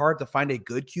very hard to find a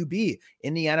good QB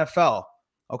in the NFL.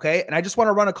 Okay. And I just want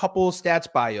to run a couple of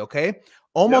stats by you. Okay.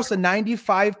 Almost a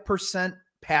 95%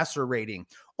 passer rating,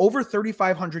 over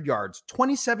 3,500 yards,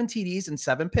 27 TDs and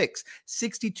 7 picks,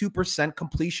 62%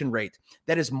 completion rate.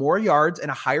 That is more yards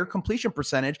and a higher completion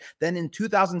percentage than in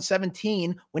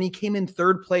 2017 when he came in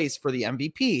 3rd place for the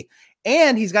MVP.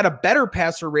 And he's got a better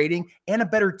passer rating and a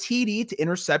better TD to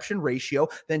interception ratio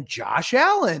than Josh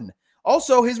Allen.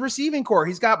 Also, his receiving core,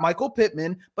 he's got Michael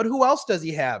Pittman, but who else does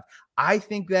he have? I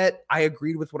think that I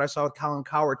agreed with what I saw with Colin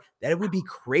Cowherd, that it would be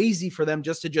crazy for them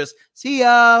just to see,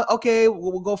 okay,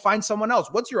 we'll go find someone else.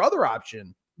 What's your other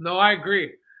option? No, I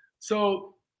agree.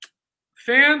 So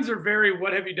fans are very,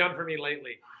 what have you done for me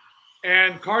lately?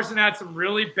 And Carson had some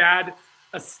really bad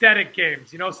aesthetic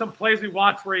games. Some plays we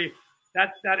watched where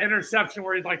that interception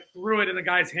where he threw it in the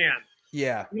guy's hand.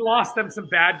 Yeah. He lost them some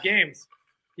bad games.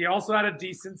 He also had a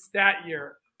decent stat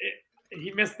year.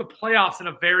 He missed the playoffs in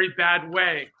a very bad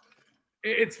way.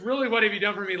 It's really, what have you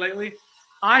done for me lately?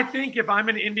 I think if I'm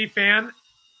an Indy fan,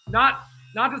 not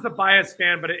just a biased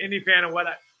fan, but an Indy fan of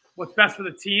what's best for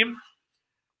the team,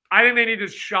 I think they need to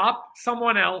shop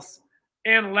someone else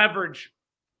and leverage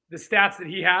the stats that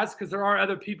he has, because there are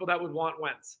other people that would want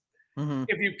Wentz. Mm-hmm.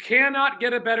 If you cannot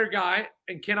get a better guy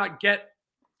and cannot get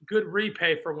good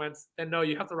repay for Wentz, then no,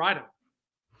 you have to ride him.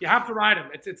 You have to ride him.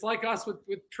 It's like us with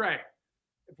Trey.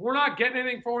 If we're not getting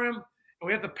anything for him and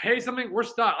we have to pay something, we're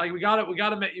stuck.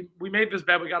 We made this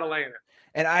bet. We got to lay in it.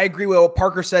 And I agree with what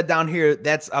Parker said down here.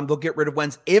 That's they'll get rid of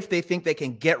Wentz if they think they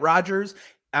can get Rodgers.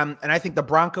 And I think the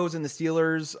Broncos and the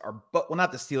Steelers well,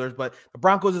 not the Steelers, but the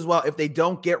Broncos as well. If they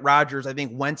don't get Rodgers, I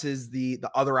think Wentz is the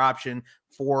other option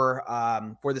for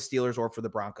the Steelers or for the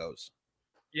Broncos.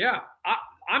 Yeah,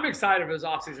 I'm excited for this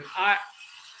offseason.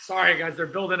 Sorry guys,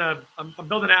 I'm building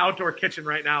an outdoor kitchen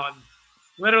right now, and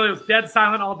literally it was dead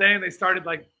silent all day, and they started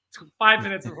like 5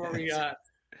 minutes before we got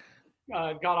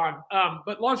on.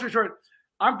 But long story short,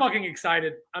 I'm fucking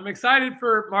excited. I'm excited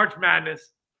for March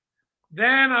Madness.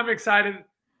 Then I'm excited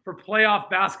for playoff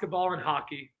basketball and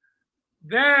hockey.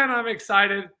 Then I'm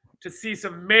excited to see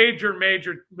some major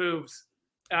moves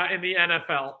in the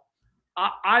NFL.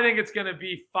 I think it's going to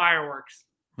be fireworks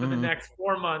for the next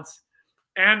 4 months.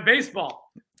 And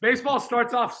baseball. Baseball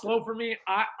starts off slow for me.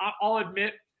 I'll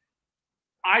admit,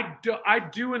 I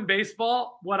do in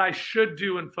baseball what I should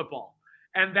do in football.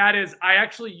 And that is I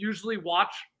actually usually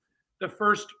watch the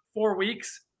first 4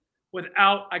 weeks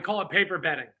without, I call it paper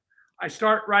betting. I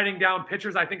start writing down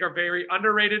pitchers I think are very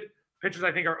underrated, pitchers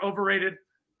I think are overrated.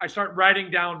 I start writing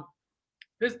down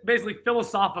basically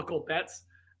philosophical bets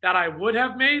that I would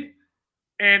have made.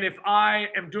 And if I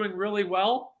am doing really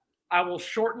well, I will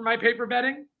shorten my paper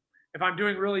betting. If I'm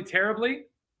doing really terribly,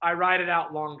 I ride it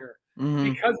out longer.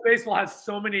 Because baseball has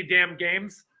so many damn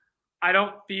games, I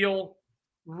don't feel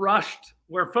rushed.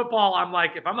 Where football, I'm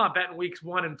like, if I'm not betting weeks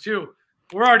 1 and 2,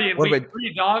 we're already in week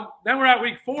 3, dog. Then we're at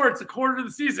week 4. It's a quarter of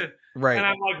the season. Right. And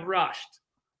I'm like rushed.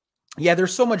 Yeah,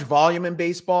 there's so much volume in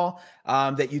baseball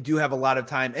that you do have a lot of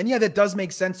time. And yeah, that does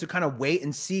make sense to kind of wait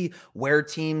and see where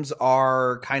teams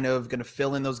are kind of going to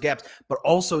fill in those gaps. But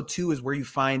also, too, is where you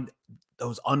find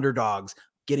those underdogs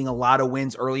getting a lot of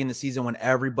wins early in the season when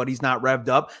everybody's not revved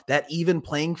up. That even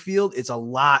playing field is a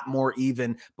lot more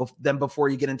even than before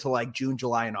you get into like June,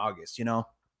 July, and August, you know?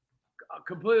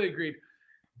 Completely agreed.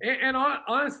 And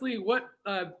honestly,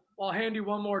 I'll hand you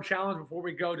one more challenge before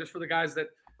we go, just for the guys that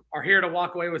are here to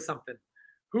walk away with something.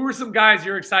 Who are some guys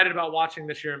you're excited about watching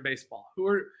this year in baseball? Who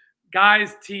are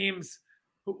guys, teams?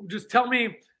 Just tell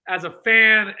me, as a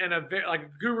fan and a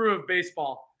guru of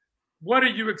baseball, what are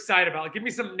you excited about? Like, give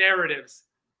me some narratives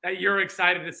that you're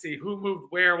excited to see. Who moved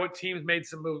where? What teams made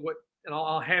some moves? And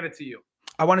I'll hand it to you.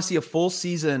 I want to see a full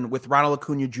season with Ronald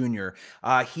Acuna Jr.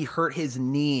 He hurt his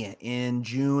knee in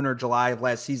June or July of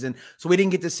last season, so we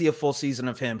didn't get to see a full season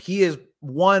of him. He is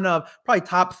one of probably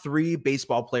top 3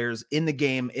 baseball players in the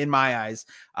game, in my eyes.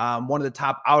 One of the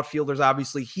top outfielders,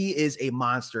 obviously. He is a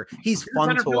monster. He's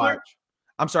fun to watch.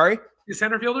 I'm sorry? He's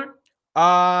center fielder?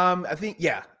 I think,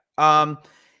 yeah.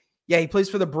 Yeah, he plays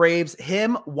for the Braves.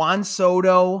 Him, Juan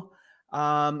Soto,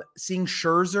 seeing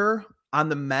Scherzer on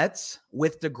the Mets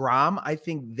with DeGrom, I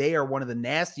think they are one of the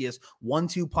nastiest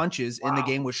 1-2 punches in the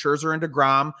game with Scherzer and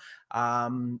DeGrom.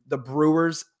 The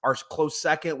Brewers are close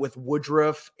second with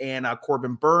Woodruff and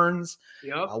Corbin Burns.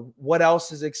 Yep. What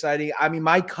else is exciting? I mean,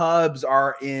 my Cubs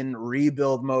are in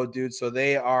rebuild mode, dude. So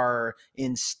they are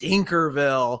in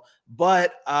Stinkerville.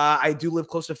 But I do live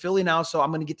close to Philly now, so I'm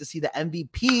going to get to see the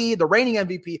MVP, the reigning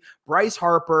MVP, Bryce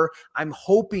Harper. I'm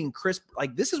hoping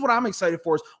this is what I'm excited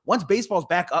for is once baseball's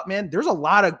back up, man, there's a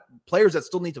lot of players that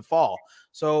still need to fall.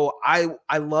 So I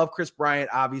love Chris Bryant,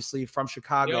 obviously, from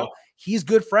Chicago. Yep. He's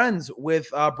good friends with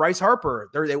Bryce Harper.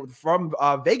 They're from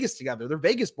Vegas together. They're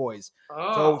Vegas boys.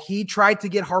 Oh. So he tried to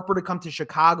get Harper to come to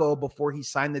Chicago before he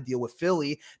signed the deal with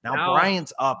Philly. Now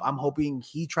Bryant's up. I'm hoping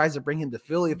he tries to bring him to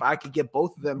Philly. If I could get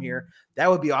both of them here, that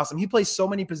would be awesome. He plays so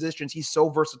many positions. He's so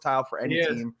versatile for any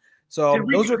team. So did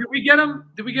we get him?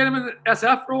 Did we get him in the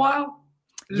SF for a while?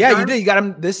 Yeah, you did. You got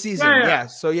him this season. Yeah.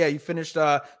 So yeah, you finished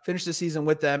the season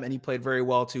with them, and he played very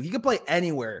well too. He could play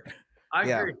anywhere. I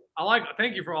agree.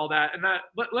 Thank you for all that. And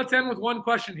let's end with one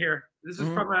question here. This is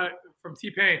from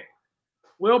T-Pain.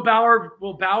 Will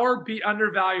Bauer be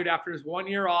undervalued after his 1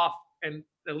 year off and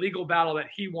the legal battle that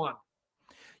he won?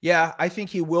 Yeah, I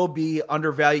think he will be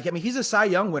undervalued. I mean, he's a Cy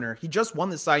Young winner. He just won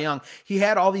the Cy Young. He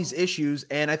had all these issues,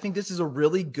 and I think this is a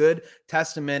really good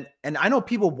testament. And I know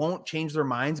people won't change their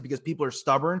minds because people are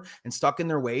stubborn and stuck in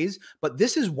their ways, but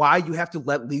this is why you have to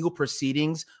let legal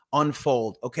proceedings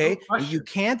unfold, okay? And you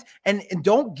can't, and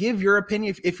don't give your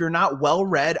opinion if you're not well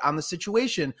read on the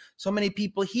situation. So many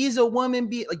people, he's a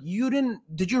woman,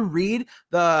 did you read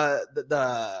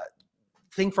the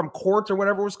thing from court or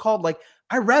whatever it was called? Like,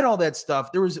 I read all that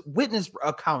stuff. There was witness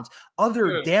accounts,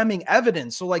 other damning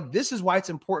evidence. So this is why it's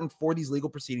important for these legal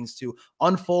proceedings to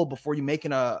unfold before you make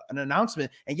an announcement.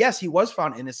 And yes, he was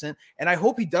found innocent. And I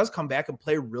hope he does come back and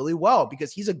play really well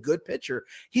because he's a good pitcher.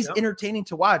 He's entertaining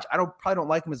to watch. I probably don't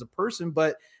like him as a person,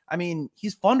 but I mean,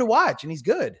 he's fun to watch and he's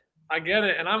good. I get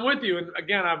it. And I'm with you. And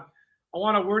again, I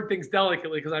want to word things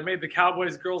delicately because I made the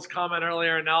Cowboys girls comment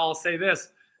earlier and now I'll say this,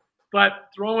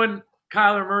 but throwing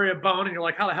Kyler Murray a bone, and you're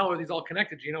like, how the hell are these all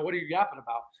connected? What are you yapping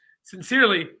about?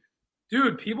 Sincerely,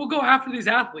 dude, people go after these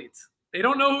athletes. They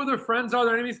don't know who their friends are,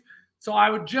 their enemies. So I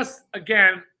would just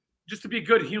to be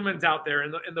good humans out there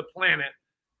in the planet,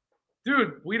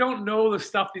 dude, we don't know the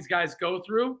stuff these guys go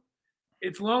through.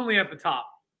 It's lonely at the top.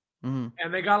 Mm-hmm.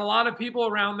 And they got a lot of people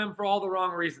around them for all the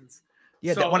wrong reasons.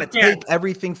 Yeah, they want to take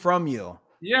everything from you.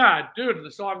 Yeah,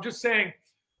 dude. So I'm just saying,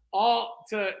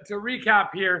 to recap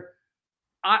here,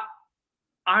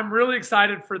 I'm really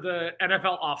excited for the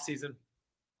NFL offseason.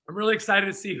 I'm really excited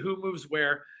to see who moves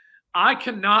where. I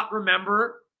cannot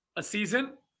remember a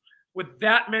season with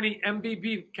that many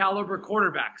MVP caliber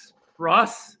quarterbacks.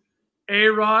 Russ,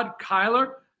 A-Rod,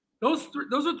 Kyler. Those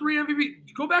are 3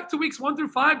 MVP. Go back to weeks 1 through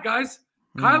 5, guys.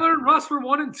 Kyler and Russ were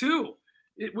 1 and 2.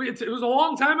 It was a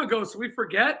long time ago, so we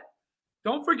forget.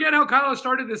 Don't forget how Kyler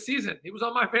started this season. He was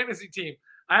on my fantasy team.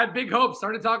 I had big hopes,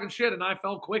 started talking shit, and I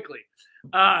fell quickly.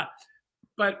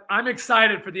 But I'm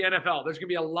excited for the NFL. There's going to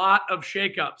be a lot of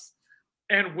shakeups.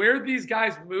 And where these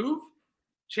guys move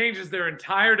changes their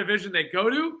entire division they go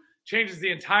to, changes the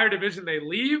entire division they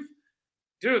leave.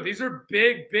 Dude, these are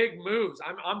big, big moves.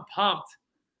 I'm pumped.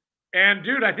 And,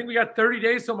 dude, I think we got 30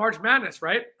 days till March Madness,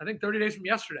 right? I think 30 days from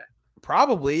yesterday.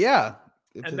 Probably, yeah.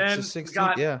 And then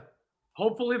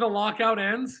hopefully the lockout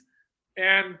ends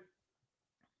and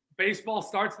baseball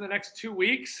starts in the next 2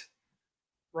 weeks,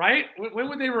 right? When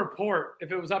would they report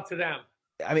if it was up to them?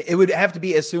 I mean, it would have to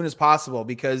be as soon as possible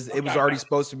because it was already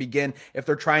supposed to begin. If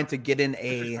they're trying to get in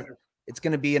it's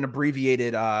going to be an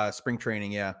abbreviated spring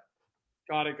training, yeah.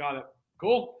 Got it.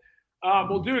 Cool.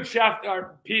 Well, dude, Chef,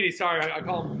 or Petey, sorry, I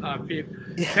call him Pete.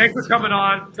 Thanks for coming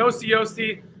on. Toasty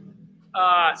Yosti.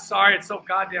 Sorry, it's so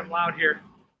goddamn loud here.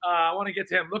 I want to get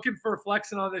to him. Looking for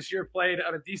flexing on this year, played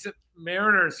on a decent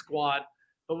Mariners squad,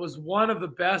 but was one of the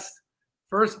best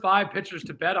first 5 pitchers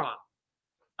to bet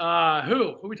on.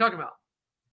 Who are we talking about?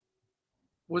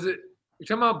 You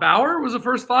talking about Bauer was the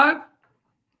first 5?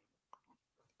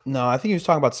 No, I think he was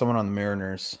talking about someone on the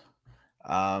Mariners.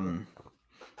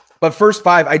 But first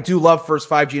 5, I do love first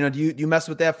 5. Gino, do you mess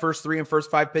with that first 3 and first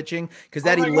 5 pitching? Because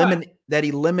that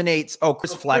eliminates. Oh,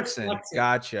 Chris Flexen.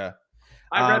 Gotcha.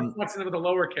 I read Flexen with a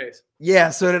lowercase. Yeah,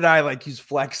 so did I. Like he's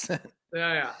flexing.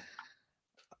 Yeah.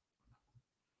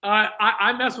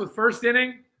 I mess with first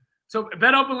inning. So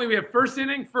bet openly, we have first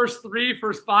inning, first 3,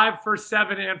 first 5, first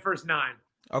 7, and first 9.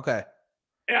 Okay.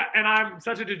 Yeah, and I'm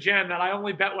such a degen that I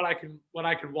only bet what I can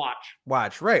watch.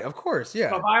 Watch, right? Of course, yeah.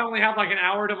 So if I only have like an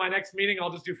hour to my next meeting, I'll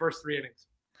just do first 3 innings.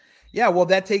 Yeah, well,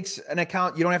 that takes an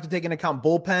account. You don't have to take into account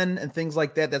bullpen and things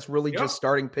like that. That's really just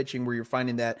starting pitching where you're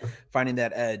finding that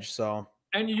edge. So.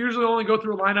 And you usually only go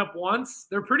through a lineup once.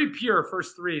 They're pretty pure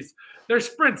first 3s. They're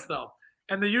sprints though,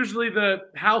 and the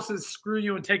houses screw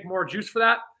you and take more juice for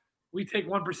that. We take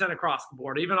 1% across the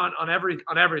board, even on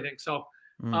everything. So.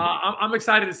 I'm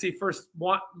excited to see first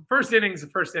inning's the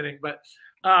first inning, but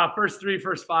first 3,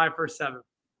 first 5, first 7.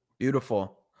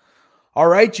 Beautiful. All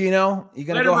right, Gino, you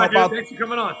gonna go help out? Thanks for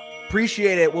coming on.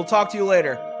 Appreciate it. We'll talk to you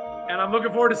later. And I'm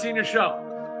looking forward to seeing your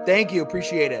show. Thank you.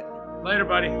 Appreciate it. Later,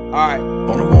 buddy. All right.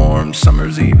 On a warm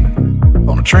summer's evening,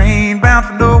 on a train bound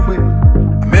for nowhere,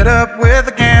 I met up with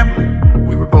a gambler.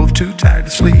 We were both too tired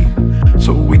to sleep,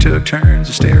 so we took turns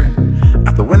of staring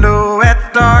out the window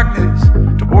at the darkness.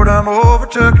 Boredom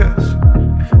overtook us,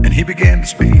 and he began to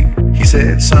speak. He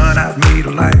said, son, I've made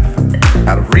a life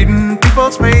out of reading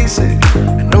people's faces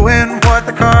and knowing what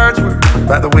the cards were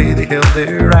by the way they held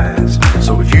their eyes.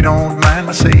 So if you don't mind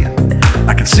my saying,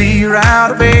 I can see you're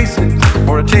out of aces.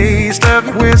 For a taste of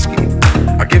your whiskey,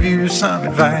 I'll give you some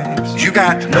advice. You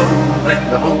got to know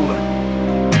when to hold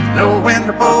 'em, know when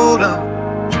to fold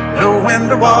 'em, know when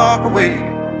to walk away,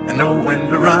 and know when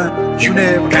to run. You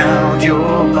never count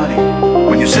your money.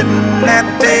 When you're sitting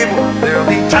at the table, there'll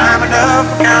be time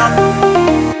enough to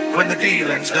count when the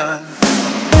dealing's done.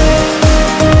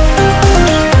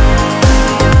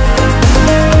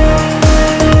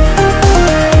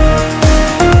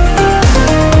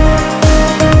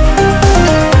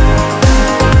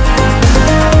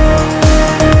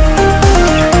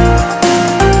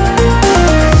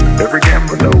 Every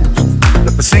gambler knows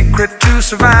that the secret to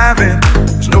surviving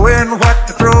is knowing what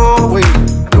to throw away,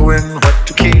 knowing what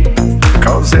to keep.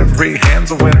 Cause every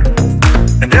hand's a winner,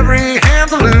 and every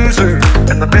hand's a loser,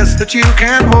 and the best that you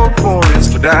can hope for is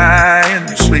to die in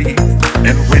your sleep.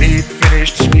 And when he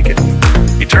finished speaking,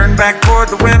 he turned back toward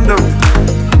the window,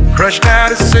 crushed out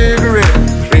his cigarette,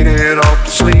 faded off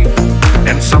to sleep.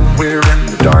 And somewhere in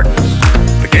the darkness,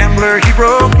 the gambler, he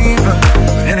broke even.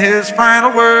 In his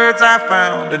final words, I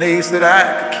found an ace that I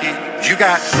could keep. You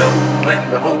got to know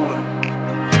when to hold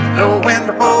 'em, know when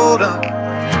to fold 'em,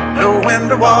 know when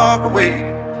to walk away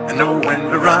and know when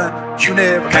to run. You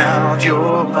never count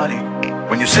your money.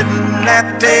 When you're sitting at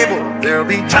the table, there'll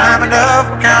be time enough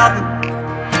for counting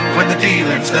when the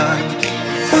dealing's done.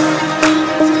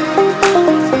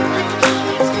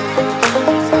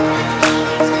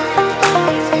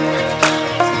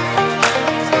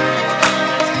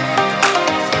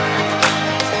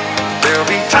 There'll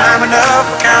be time enough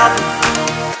for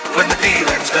counting when the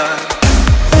dealing's done.